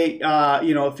that way,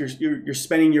 you know, if you're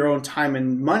spending your own time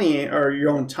and money, or your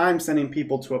own time sending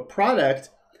people to a product,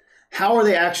 how are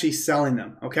they actually selling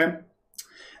them, okay?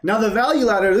 Now the value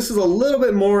ladder, this is a little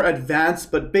bit more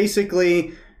advanced, but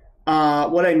basically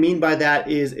what I mean by that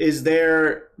is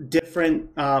there different,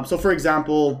 so for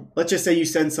example, let's just say you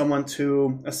send someone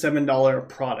to a $7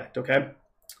 product, okay?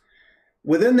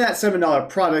 Within that $7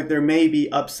 product, there may be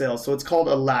upsells, so it's called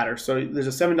a ladder. So there's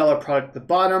a $7 product at the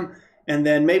bottom, and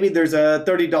then maybe there's a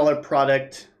 $30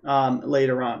 product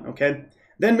later on, okay?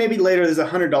 Then maybe later there's a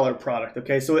 $100 product,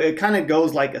 okay? So it kind of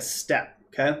goes like a step,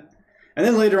 okay? And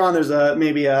then later on there's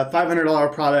maybe a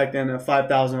 $500 product and a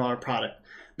 $5,000 product.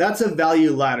 That's a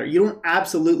value ladder. You don't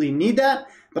absolutely need that,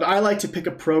 but I like to pick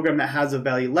a program that has a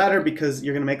value ladder because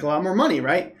you're gonna make a lot more money,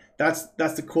 right? That's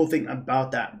the cool thing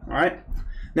about that, all right?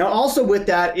 Now also with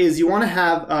that is you wanna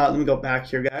have, let me go back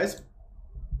here, guys.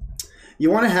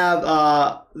 You wanna have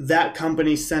that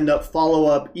company send up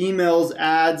follow-up emails,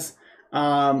 ads,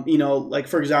 you know, like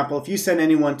for example, if you send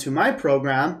anyone to my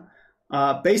program,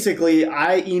 basically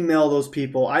I email those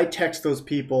people, I text those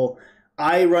people,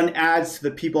 I run ads to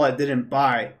the people that didn't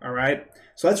buy, all right?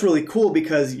 So that's really cool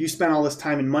because you spend all this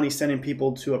time and money sending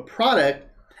people to a product.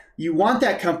 You want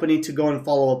that company to go and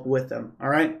follow up with them, all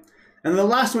right? And the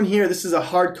last one here, this is a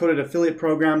hard-coded affiliate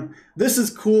program. This is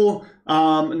cool.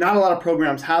 Not a lot of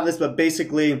programs have this, but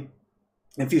basically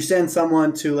if you send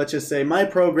someone to, let's just say, my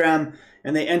program,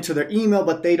 and they enter their email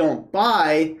but they don't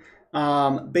buy,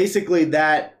 basically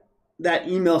that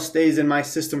email stays in my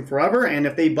system forever, and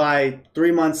if they buy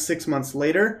 3 months, 6 months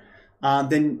later,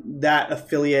 then that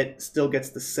affiliate still gets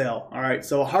the sale. All right,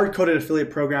 so a hard-coded affiliate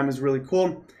program is really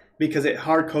cool because it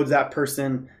hard codes that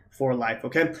person for life,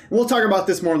 okay? And we'll talk about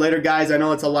this more later, guys. I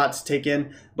know it's a lot to take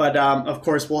in, but of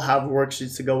course we'll have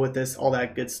worksheets to go with this, all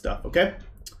that good stuff, okay?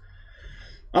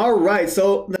 All right,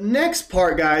 so the next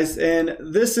part, guys, and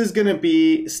this is gonna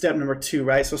be step number 2,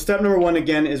 right? So step number 1,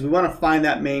 again, is we wanna find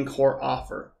that main core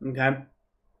offer, okay?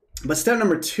 But step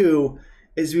number 2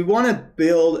 is we wanna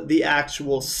build the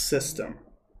actual system.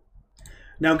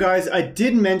 Now, guys, I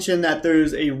did mention that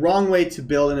there's a wrong way to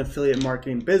build an affiliate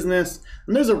marketing business,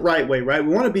 and there's a right way, right?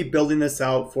 We wanna be building this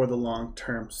out for the long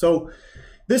term. So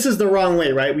this is the wrong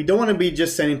way, right? We don't wanna be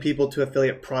just sending people to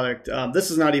affiliate product. This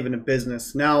is not even a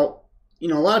business. Now, you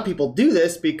know, a lot of people do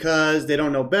this because they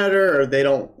don't know better, or they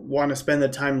don't want to spend the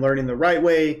time learning the right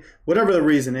way, whatever the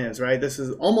reason is, right? This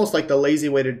is almost like the lazy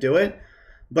way to do it.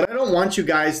 But I don't want you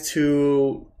guys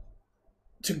to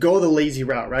to go the lazy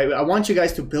route, right? I want you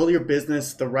guys to build your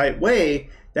business the right way.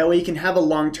 That way you can have a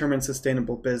long-term and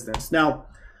sustainable business. Now,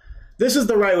 this is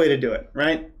the right way to do it,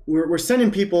 right? We're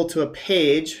sending people to a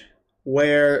page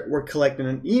where we're collecting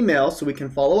an email so we can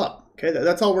follow up. Okay,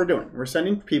 that's all we're doing. We're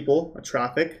sending people a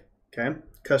traffic, okay,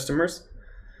 customers.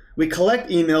 We collect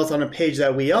emails on a page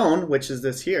that we own, which is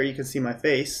this here. You can see my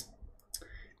face.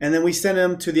 And then we send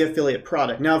them to the affiliate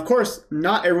product. Now, of course,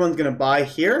 not everyone's gonna buy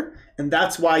here, and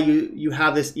that's why you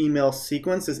have this email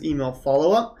sequence, this email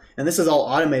follow-up. And this is all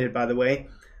automated, by the way,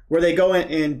 where they go in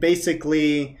and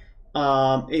basically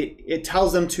it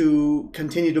tells them to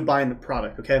continue to buy in the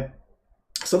product, okay?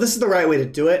 So this is the right way to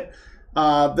do it.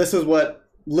 This is what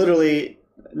literally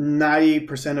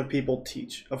 90% of people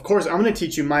teach. Of course, I'm going to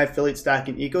teach you my affiliate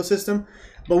stacking ecosystem,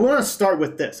 but we want to start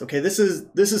with this, okay? This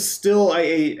is still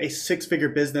a six-figure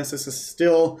business. This is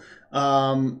still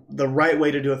the right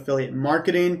way to do affiliate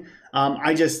marketing.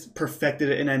 I just perfected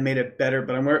it and I made it better,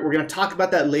 but we're going to talk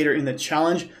about that later in the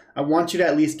challenge. I want you to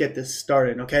at least get this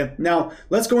started, okay? Now,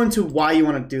 let's go into why you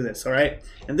want to do this, all right?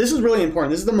 And this is really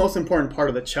important. This is the most important part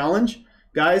of the challenge,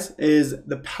 guys, is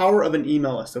the power of an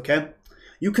email list, okay?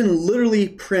 You can literally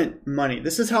print money.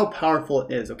 This is how powerful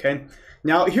it is, okay?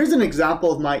 Now, here's an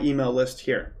example of my email list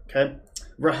here, okay?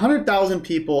 Over 100,000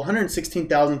 people,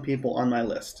 116,000 people on my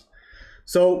list.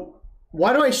 So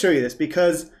why do I show you this?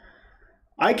 Because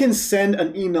I can send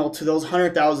an email to those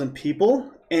 100,000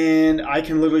 people and I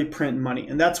can literally print money.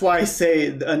 And that's why I say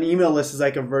an email list is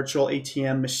like a virtual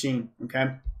ATM machine,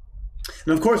 okay?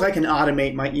 And of course I can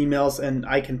automate my emails and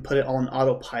I can put it all on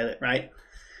autopilot, right?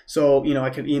 So, you know,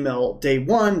 I can email day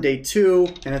 1, day 2,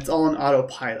 and it's all on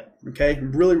autopilot, okay?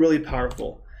 Really, really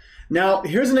powerful. Now,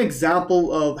 here's an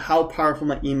example of how powerful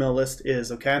my email list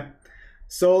is, okay?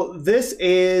 So this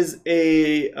is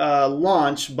a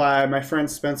launch by my friend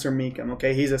Spencer Meekum,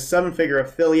 okay? He's a 7-figure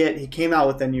affiliate. He came out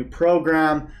with a new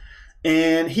program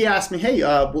and he asked me, hey,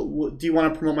 do you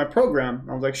want to promote my program?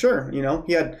 I was like, sure. You know,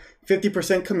 he had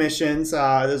 50% commissions.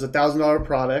 There's a $1,000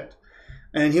 product.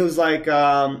 And he was like,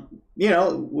 you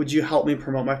know, would you help me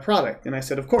promote my product? And I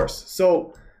said, of course.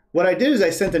 So what I did is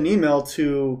I sent an email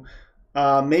to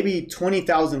maybe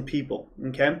 20,000 people,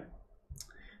 okay?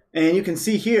 And you can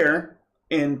see here,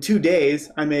 in 2 days,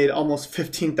 I made almost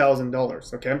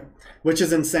 $15,000, okay? Which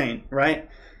is insane, right?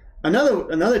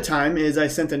 Another time is I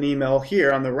sent an email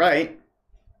here on the right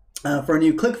for a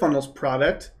new ClickFunnels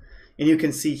product. And you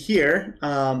can see here,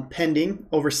 pending,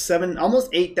 over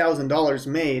almost $8,000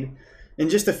 made in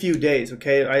just a few days,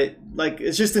 okay?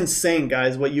 It's just insane,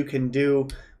 guys, what you can do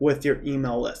with your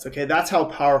email list, okay? That's how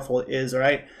powerful it is, all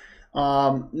right?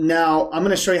 Now I'm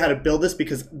going to show you how to build this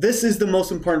because this is the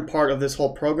most important part of this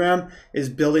whole program is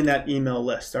building that email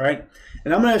list, all right?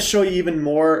 And I'm going to show you even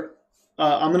more.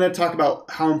 I'm going to talk about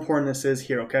how important this is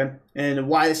here, okay? And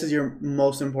why this is your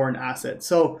most important asset.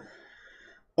 So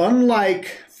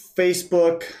unlike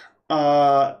Facebook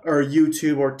or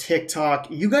YouTube or TikTok,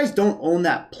 you guys don't own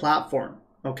that platform,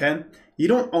 okay? You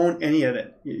don't own any of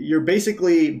it. You're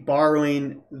basically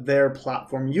borrowing their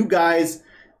platform. You guys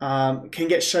can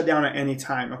get shut down at any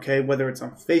time, okay? Whether it's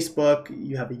on Facebook,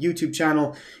 you have a YouTube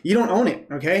channel, you don't own it,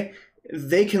 okay?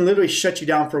 They can literally shut you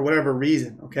down for whatever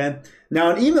reason, okay?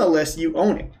 Now an email list, you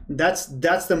own it. That's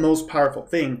the most powerful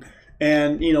thing.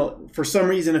 And you know, for some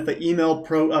reason, if an email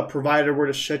provider were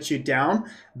to shut you down,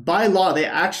 by law, they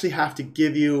actually have to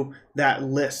give you that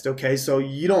list, okay? So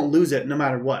you don't lose it no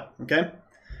matter what, okay?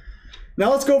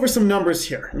 Now let's go over some numbers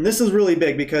here. And this is really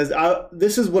big because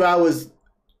this is what I was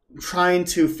trying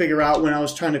to figure out when I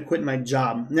was trying to quit my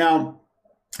job. Now,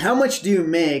 how much do you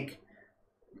make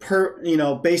per, you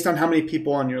know, based on how many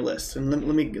people on your list? And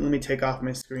let me take off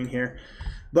my screen here.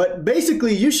 But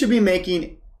basically, you should be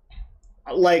making,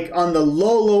 like on the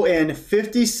low end,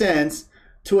 50 cents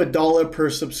to $1 per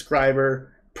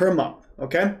subscriber per month,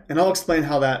 okay? And I'll explain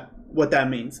what that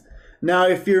means. Now,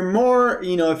 if you're more,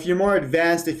 you know, if you're more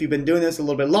advanced, if you've been doing this a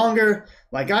little bit longer,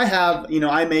 like I have, you know,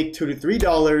 I make $2 to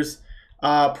 $3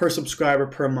 per subscriber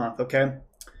per month, okay?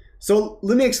 So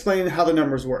let me explain how the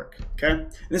numbers work, okay?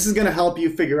 And this is gonna help you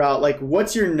figure out like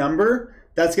what's your number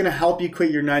that's gonna help you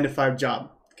quit your 9-to-5 job,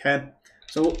 okay?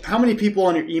 So how many people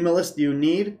on your email list do you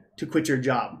need to quit your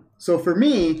job? So for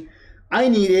me, I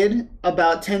needed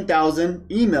about 10,000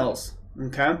 emails,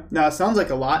 okay? Now it sounds like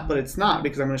a lot, but it's not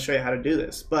because I'm gonna show you how to do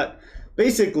this. But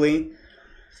basically,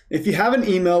 if you have an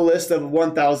email list of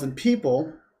 1,000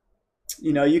 people,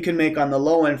 you know, you can make on the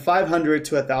low end $500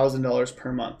 to $1,000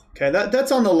 per month. Okay,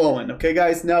 that's on the low end. Okay,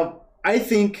 guys. Now, I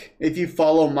think if you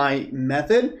follow my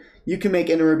method, you can make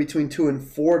anywhere between $2 and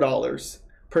 $4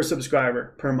 per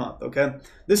subscriber per month. Okay,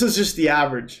 this is just the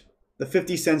average. the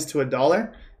 50 cents to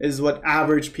 $1 is what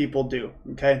average people do,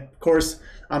 okay? Of course,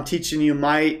 I'm teaching you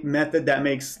my method that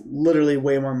makes literally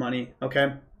way more money,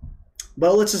 okay?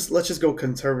 But let's just go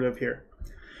conservative here.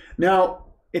 Now,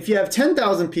 if you have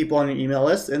 10,000 people on your email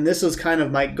list, and this was kind of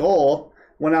my goal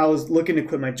when I was looking to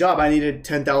quit my job, I needed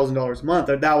 $10,000 a month,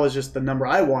 or that was just the number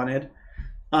I wanted.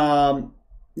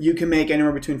 You can make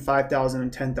anywhere between $5,000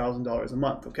 and $10,000 a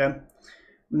month, okay?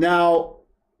 Now,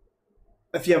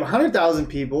 if you have 100,000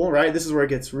 people, right, this is where it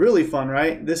gets really fun,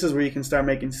 right? This is where you can start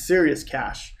making serious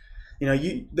cash. You know,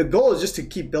 the goal is just to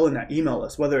keep building that email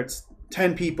list, whether it's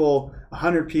 10 people,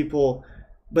 100 people,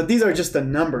 but these are just the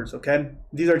numbers, okay?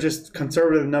 These are just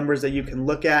conservative numbers that you can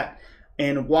look at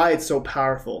and why it's so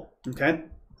powerful, okay?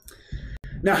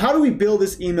 Now, how do we build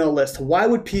this email list? Why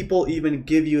would people even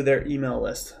give you their email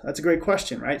list? That's a great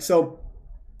question, right? So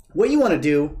what you want to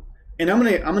do, and I'm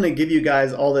gonna give you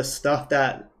guys all this stuff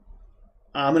that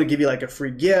I'm gonna give you like a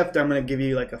free gift. I'm gonna give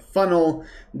you like a funnel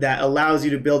that allows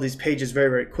you to build these pages very,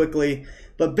 very quickly.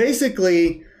 But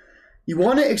basically, you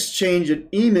want to exchange an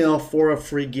email for a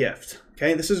free gift.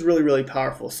 Okay, this is really, really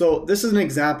powerful. So this is an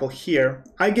example here.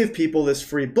 I give people this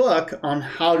free book on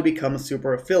how to become a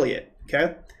super affiliate.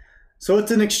 Okay, so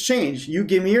it's an exchange. You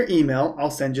give me your email,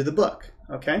 I'll send you the book.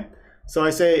 Okay, so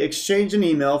I say exchange an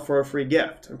email for a free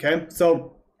gift. Okay,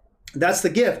 so that's the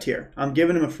gift here. I'm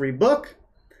giving them a free book,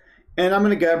 and I'm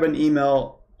going to grab an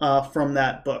email from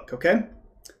that book. Okay,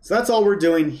 so that's all we're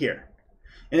doing here.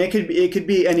 And it could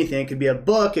be anything. It could be a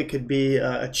book, it could be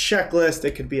a checklist,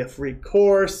 it could be a free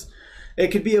course, it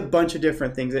could be a bunch of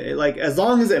different things. Like, as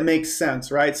long as it makes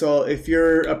sense, right? So if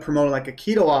you're a promoter like a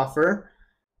keto offer,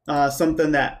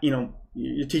 something that, you know,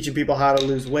 you're teaching people how to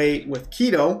lose weight with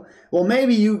keto, well,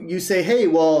 maybe you say, hey,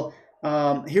 well,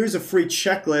 here's a free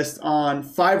checklist on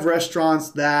 5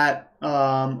 restaurants that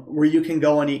where you can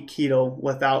go and eat keto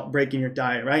without breaking your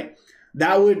diet, right?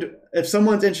 That would, if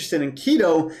someone's interested in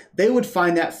keto, they would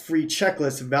find that free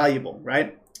checklist valuable,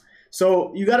 right?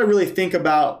 So you got to really think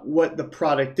about what the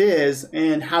product is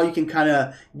and how you can kind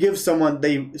of give someone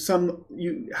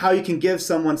how you can give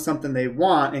someone something they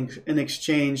want in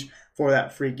exchange for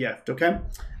that free gift. Okay,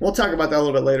 we'll talk about that a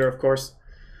little bit later, of course.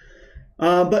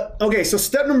 But okay, so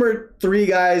step number 3,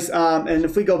 guys, and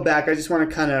if we go back, I just want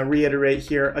to kind of reiterate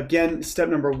here again. Step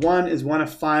number 1 is want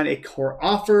to find a core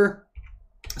offer.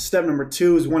 Step number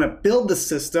 2 is want to build the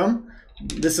system.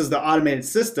 This is the automated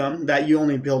system that you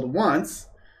only build once.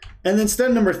 And then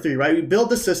step number 3, right? We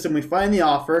build the system, we find the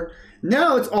offer.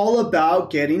 Now it's all about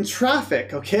getting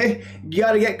traffic, okay? You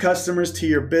got to get customers to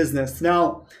your business.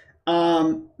 Now,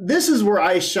 this is where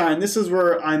I shine. This is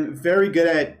where I'm very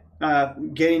good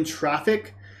at getting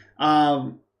traffic.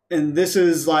 And this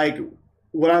is like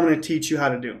what I'm going to teach you how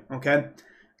to do, okay?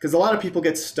 Because a lot of people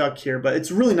get stuck here, but it's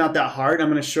really not that hard. I'm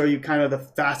going to show you kind of the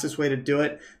fastest way to do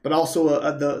it, but also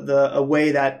a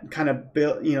way that kind of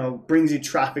brings you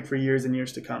traffic for years and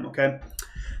years to come. Okay,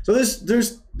 so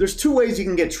there's 2 ways you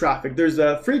can get traffic. There's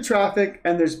free traffic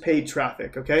and there's paid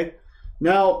traffic. Okay,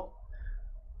 now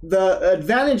the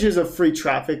advantages of free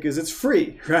traffic is it's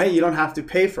free, right? You don't have to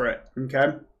pay for it.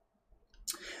 Okay.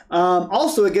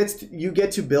 Also, you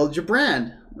get to build your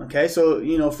brand. Okay,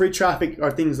 so free traffic are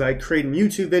things like creating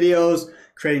YouTube videos,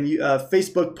 creating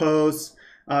Facebook posts,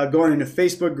 going into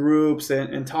Facebook groups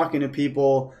and talking to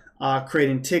people,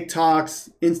 creating TikToks,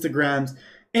 Instagrams,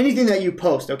 anything that you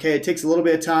post. Okay, it takes a little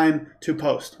bit of time to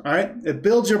post. All right, it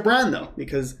builds your brand though,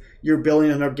 because you're building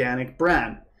an organic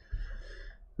brand.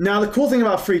 Now, the cool thing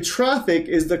about free traffic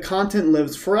is the content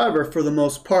lives forever for the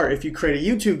most part. If you create a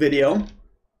YouTube video,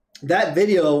 that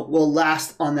video will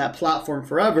last on that platform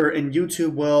forever, and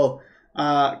YouTube will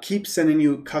keep sending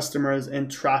you customers and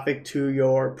traffic to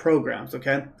your programs,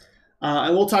 okay?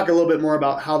 And we'll talk a little bit more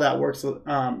about how that works,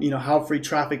 how free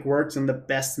traffic works and the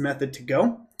best method to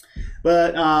go.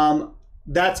 But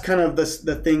that's kind of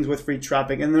the things with free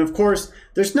traffic. And then, of course,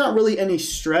 there's not really any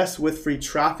stress with free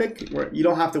traffic, where you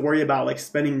don't have to worry about like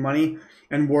spending money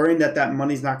and worrying that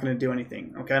money's not going to do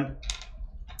anything, okay?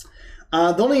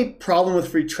 The only problem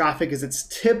with free traffic is it's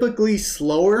typically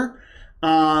slower,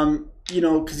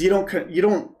 because you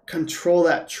don't control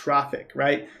that traffic,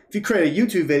 right? If you create a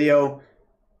YouTube video,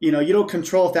 you don't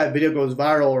control if that video goes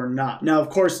viral or not. Now, of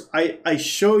course, I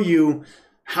show you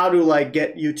how to like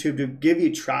get YouTube to give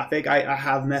you traffic. I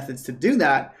have methods to do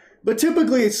that, but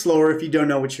typically it's slower if you don't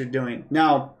know what you're doing.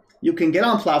 Now, you can get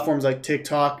on platforms like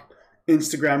TikTok,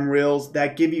 Instagram Reels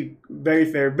that give you very,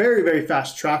 very, very, very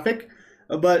fast traffic.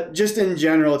 But just in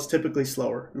general, it's typically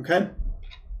slower, okay?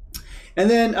 And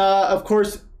then, of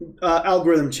course,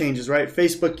 algorithm changes, right?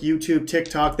 Facebook, YouTube,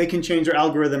 TikTok, they can change their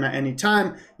algorithm at any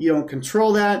time. You don't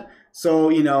control that. So,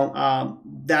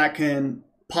 that can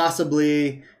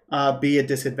possibly be a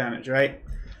disadvantage, right?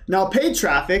 Now, paid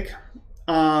traffic,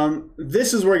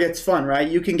 this is where it gets fun, right?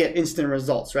 You can get instant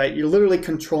results, right? You're literally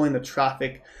controlling the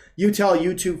traffic. You tell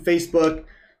YouTube, Facebook,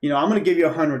 I'm going to give you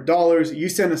 $100. You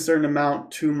send a certain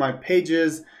amount to my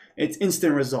pages. It's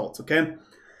instant results, okay?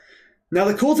 Now,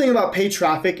 the cool thing about paid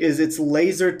traffic is it's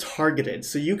laser targeted.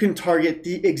 So you can target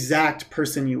the exact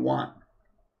person you want.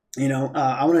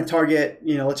 I want to target,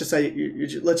 let's just say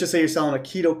you're selling a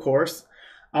keto course.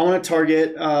 I want to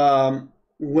target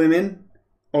women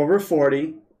over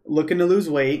 40 looking to lose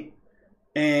weight,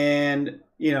 and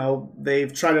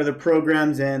they've tried other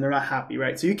programs and they're not happy,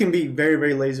 right? So you can be very,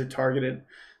 very laser targeted,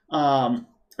 and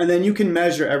then you can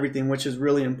measure everything, which is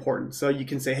really important. So you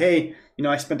can say, hey,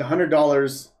 I spent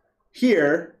 $100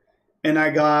 here and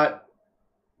I got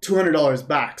 $200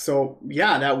 back. So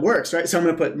yeah, that works, right? So I'm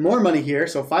going to put more money here,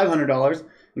 so $500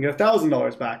 and get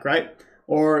 $1,000 back, right?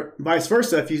 Or vice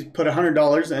versa, if you put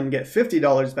 $100 and get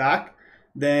 $50 back,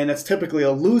 then that's typically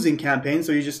a losing campaign,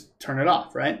 so you just turn it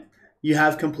off, right? You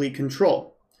have complete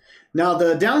control. Now,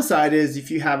 the downside is if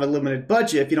you have a limited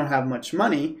budget, if you don't have much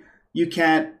money, you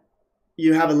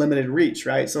have a limited reach,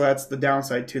 right? So that's the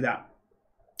downside to that.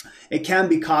 It can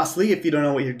be costly if you don't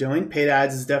know what you're doing. Paid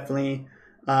ads is definitely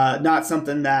not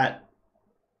something that,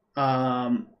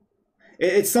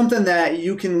 it's something that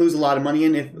you can lose a lot of money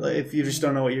in if you just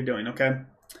don't know what you're doing, okay?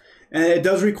 And it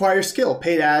does require skill.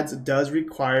 Paid ads does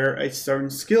require a certain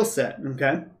skill set,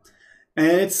 okay? And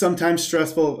it's sometimes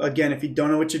stressful, again, if you don't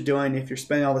know what you're doing, if you're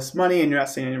spending all this money and you're not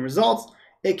seeing any results,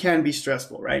 it can be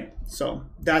stressful, right? So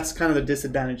that's kind of the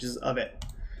disadvantages of it.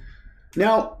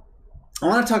 Now, I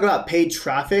want to talk about paid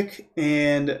traffic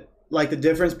and like the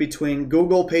difference between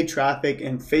Google paid traffic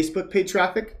and Facebook paid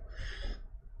traffic.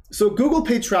 So Google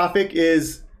paid traffic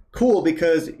is cool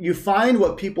because you find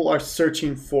what people are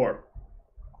searching for.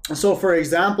 So for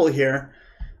example here,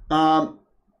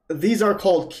 these are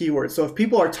called keywords. So if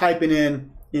people are typing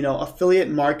in, affiliate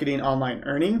marketing online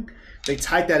earning, they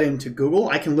type that into Google,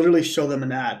 I can literally show them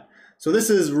an ad. So this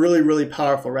is really, really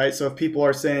powerful, right? So if people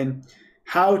are saying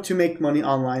how to make money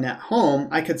online at home,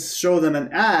 I could show them an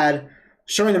ad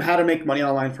showing them how to make money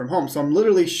online from home. So I'm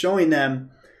literally showing them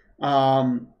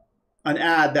an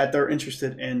ad that they're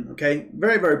interested in, okay?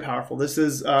 Very, very powerful. This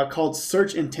is called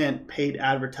search intent paid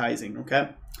advertising, okay?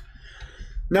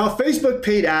 Now, Facebook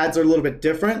paid ads are a little bit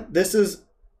different. This is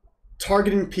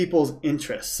targeting people's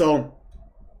interests. So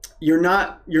you're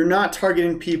not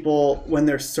targeting people when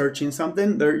they're searching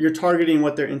something. You're targeting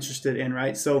what they're interested in,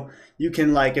 right? So you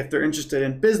can, like, if they're interested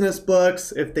in business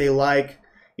books, if they like,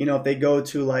 if they go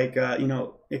to like,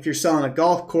 if you're selling a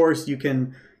golf course, you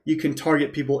can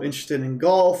target people interested in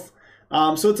golf.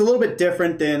 So it's a little bit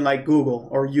different than like Google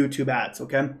or YouTube ads,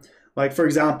 okay? Like for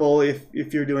example,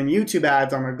 if you're doing YouTube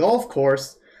ads on a golf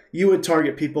course, you would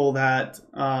target people that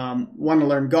want to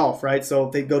learn golf, right? So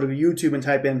if they go to YouTube and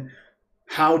type in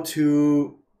how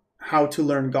to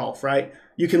learn golf, right?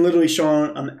 You can literally show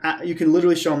them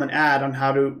an ad on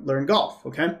how to learn golf,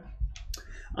 okay?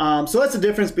 So that's the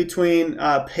difference between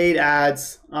paid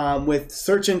ads with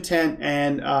search intent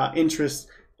and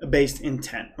interest-based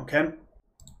intent, okay?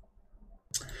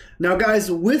 Now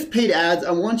guys, with paid ads,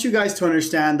 I want you guys to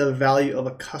understand the value of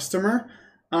a customer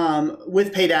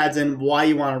with paid ads and why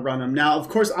you want to run them. Now, of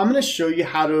course, I'm going to show you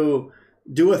how to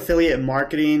do affiliate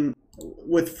marketing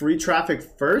with free traffic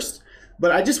first,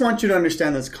 but I just want you to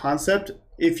understand this concept.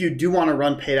 If you do want to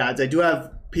run paid ads, I do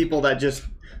have people that just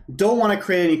don't want to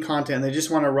create any content. They just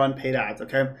want to run paid ads,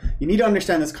 okay? You need to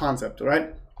understand this concept, all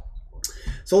right?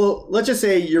 So let's just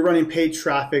say you're running paid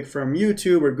traffic from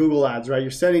YouTube or Google ads, right? You're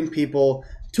sending people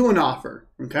to an offer,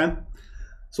 okay?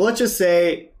 So let's just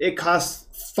say it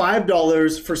costs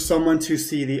 $5 for someone to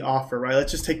see the offer, right?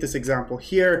 Let's just take this example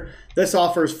here. This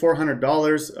offer is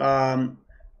 $400.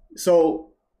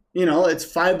 So, it's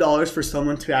 $5 for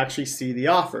someone to actually see the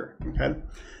offer, okay?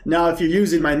 Now, if you're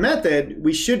using my method,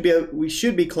 we should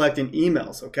be collecting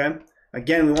emails, okay?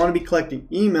 Again, we want to be collecting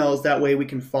emails. That way we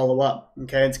can follow up,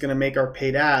 okay? It's going to make our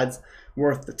paid ads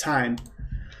worth the time.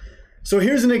 So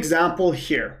here's an example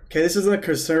here, okay? This is a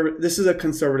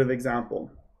conservative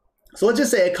example. So let's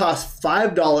just say it costs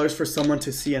 $5 for someone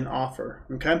to see an offer,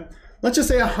 okay? Let's just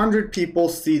say 100 people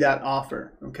see that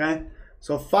offer, okay?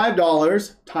 So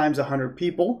 $5 times 100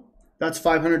 people, that's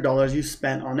 $500 you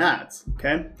spent on ads,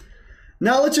 okay?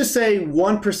 Now let's just say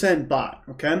 1% bought,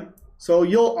 okay? So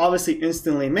you'll obviously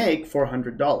instantly make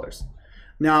 $400.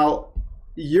 Now,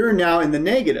 you're now in the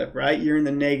negative, right? You're in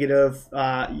the negative,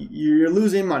 you're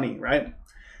losing money, right?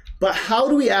 But how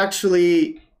do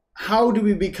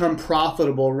we become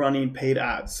profitable running paid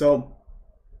ads? So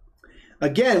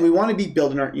again, we want to be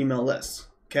building our email list,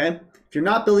 okay? If you're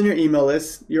not building your email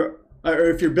list, or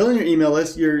if you're building your email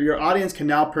list, your audience can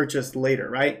now purchase later,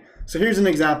 right? So here's an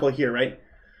example here, right?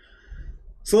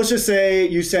 So let's just say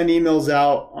you send emails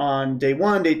out on day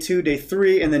 1, day 2, day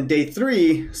 3, and then day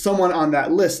 3, someone on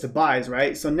that list buys,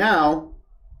 right? So now,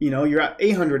 you know, you're at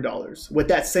 $800 with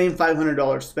that same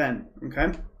 $500 spend,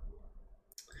 okay?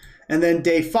 And then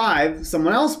day 5,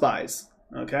 someone else buys,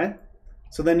 okay?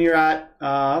 So then you're at,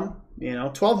 you know,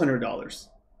 $1,200.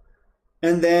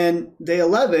 And then day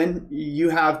 11, you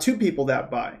have 2 people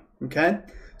that buy, okay?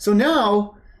 So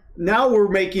now we're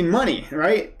making money,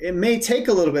 right? It may take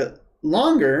a little bit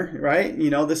longer, right? You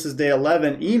know, this is day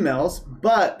 11 emails,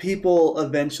 but people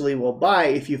eventually will buy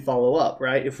if you follow up,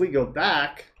 right? If we go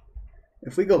back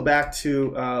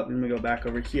to, let me go back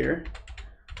over here.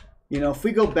 You know, if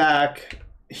we go back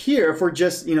here, if we're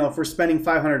just, you know, if we're spending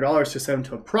 $500 to send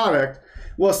them to a product,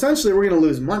 well, essentially we're going to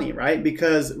lose money, right?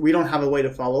 Because we don't have a way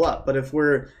to follow up. But if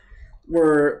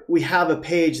we have a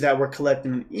page that we're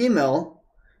collecting an email,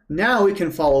 now we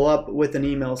can follow up with an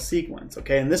email sequence,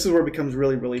 okay? And this is where it becomes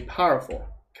really, really powerful,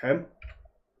 okay?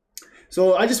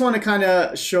 So I just want to kind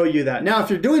of show you that. Now, if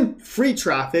you're doing free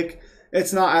traffic,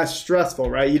 it's not as stressful,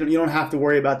 right? You don't have to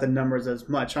worry about the numbers as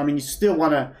much. I mean, you still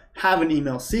want to have an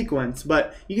email sequence,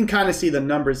 but you can kind of see the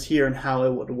numbers here and how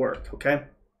it would work, okay?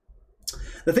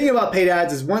 The thing about paid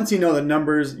ads is once you know the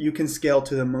numbers, you can scale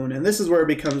to the moon. And this is where it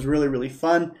becomes really, really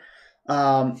fun.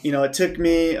 You know, it took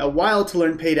me a while to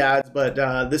learn paid ads, but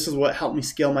this is what helped me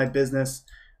scale my business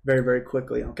very, very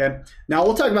quickly, okay? Now,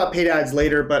 we'll talk about paid ads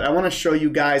later, but I want to show you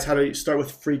guys how to start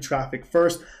with free traffic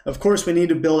first. Of course, we need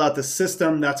to build out the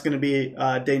system. That's going to be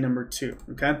day number 2,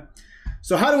 okay?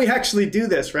 So how do we actually do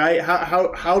this, right?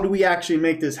 How do we actually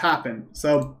make this happen?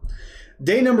 So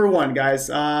day number 1, guys.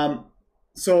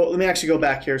 So let me actually go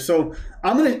back here. So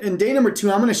in day number 2,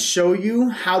 I'm going to show you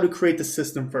how to create the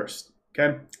system first. Okay,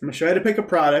 I'm going to show you how to pick a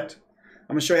product.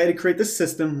 I'm going to show you how to create the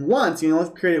system once, you know,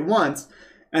 create it once,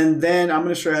 and then I'm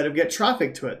going to show you how to get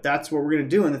traffic to it. That's what we're going to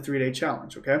do in the 3-day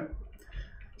challenge, okay?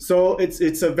 So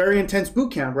it's a very intense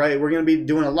boot camp, right? We're going to be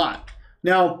doing a lot.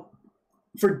 Now,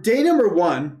 for day number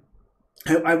 1,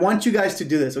 I want you guys to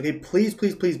do this, okay? Please,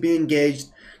 please, please be engaged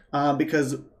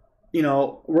because, you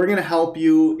know, we're going to help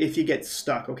you if you get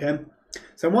stuck, okay?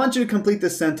 So I want you to complete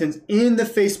this sentence in the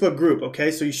Facebook group, okay?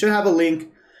 So you should have a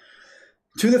link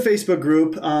to the Facebook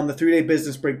group, the 3-day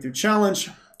business breakthrough challenge.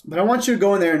 But I want you to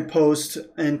go in there and post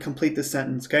and complete the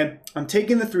sentence, okay? I'm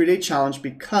taking the 3-day challenge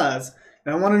because,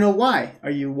 and I want to know why.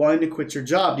 Are you wanting to quit your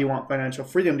job? Do you want financial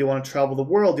freedom? Do you want to travel the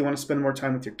world? Do you want to spend more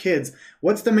time with your kids?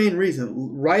 What's the main reason?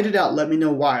 Write it out. Let me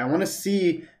know why. I want to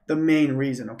see the main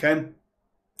reason, okay?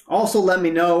 Also, let me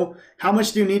know, how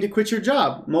much do you need to quit your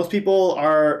job? Most people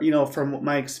are, you know, from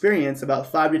my experience,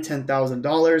 about $5,000 to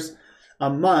 $10,000 a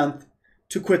month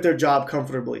to quit their job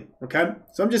comfortably, okay?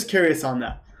 So I'm just curious on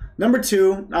that. Number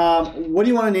 2, what do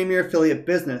you want to name your affiliate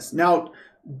business? Now,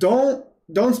 don't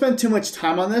spend too much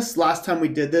time on this. Last time we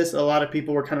did this, a lot of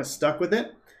people were kind of stuck with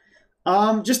it.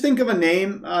 Just think of a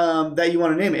name that you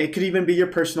want to name it. It could even be your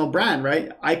personal brand,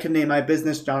 right? I could name my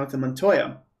business Jonathan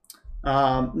Montoya.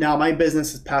 Now, my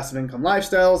business is Passive Income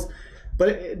Lifestyles,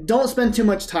 but don't spend too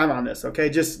much time on this, okay?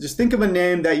 Just think of a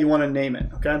name that you want to name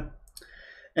it, okay?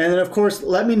 And then, of course,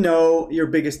 let me know your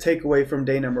biggest takeaway from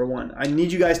day number 1. I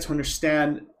need you guys to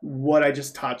understand what I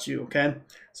just taught you, okay?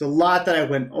 It's a lot that I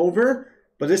went over,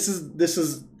 but this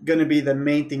is going to be the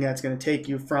main thing that's going to take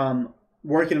you from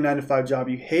working a 9-to-5 job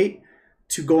you hate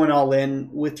to going all in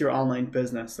with your online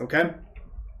business, okay?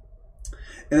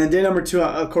 And then day number 2,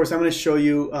 of course, I'm going to show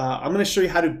you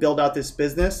how to build out this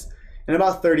business in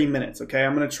about 30 minutes, okay?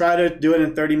 I'm going to try to do it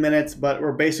in 30 minutes, but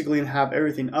we're basically going to have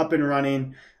everything up and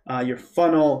running. Your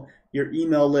funnel, your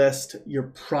email list, your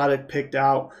product picked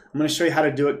out. I'm going to show you how to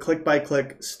do it click by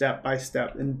click, step by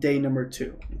step in day number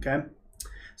 2, okay?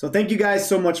 So thank you guys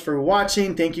so much for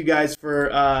watching. Thank you guys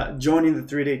for joining the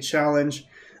 3-day challenge.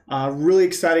 Really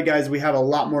excited, guys. We have a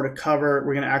lot more to cover.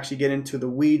 We're going to actually get into the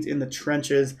weeds, in the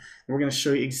trenches, and we're going to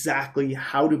show you exactly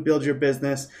how to build your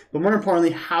business, but more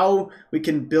importantly, how we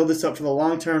can build this up for the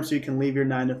long term so you can leave your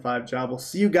 9-to-5 job. We'll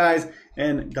see you guys,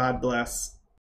 and God bless.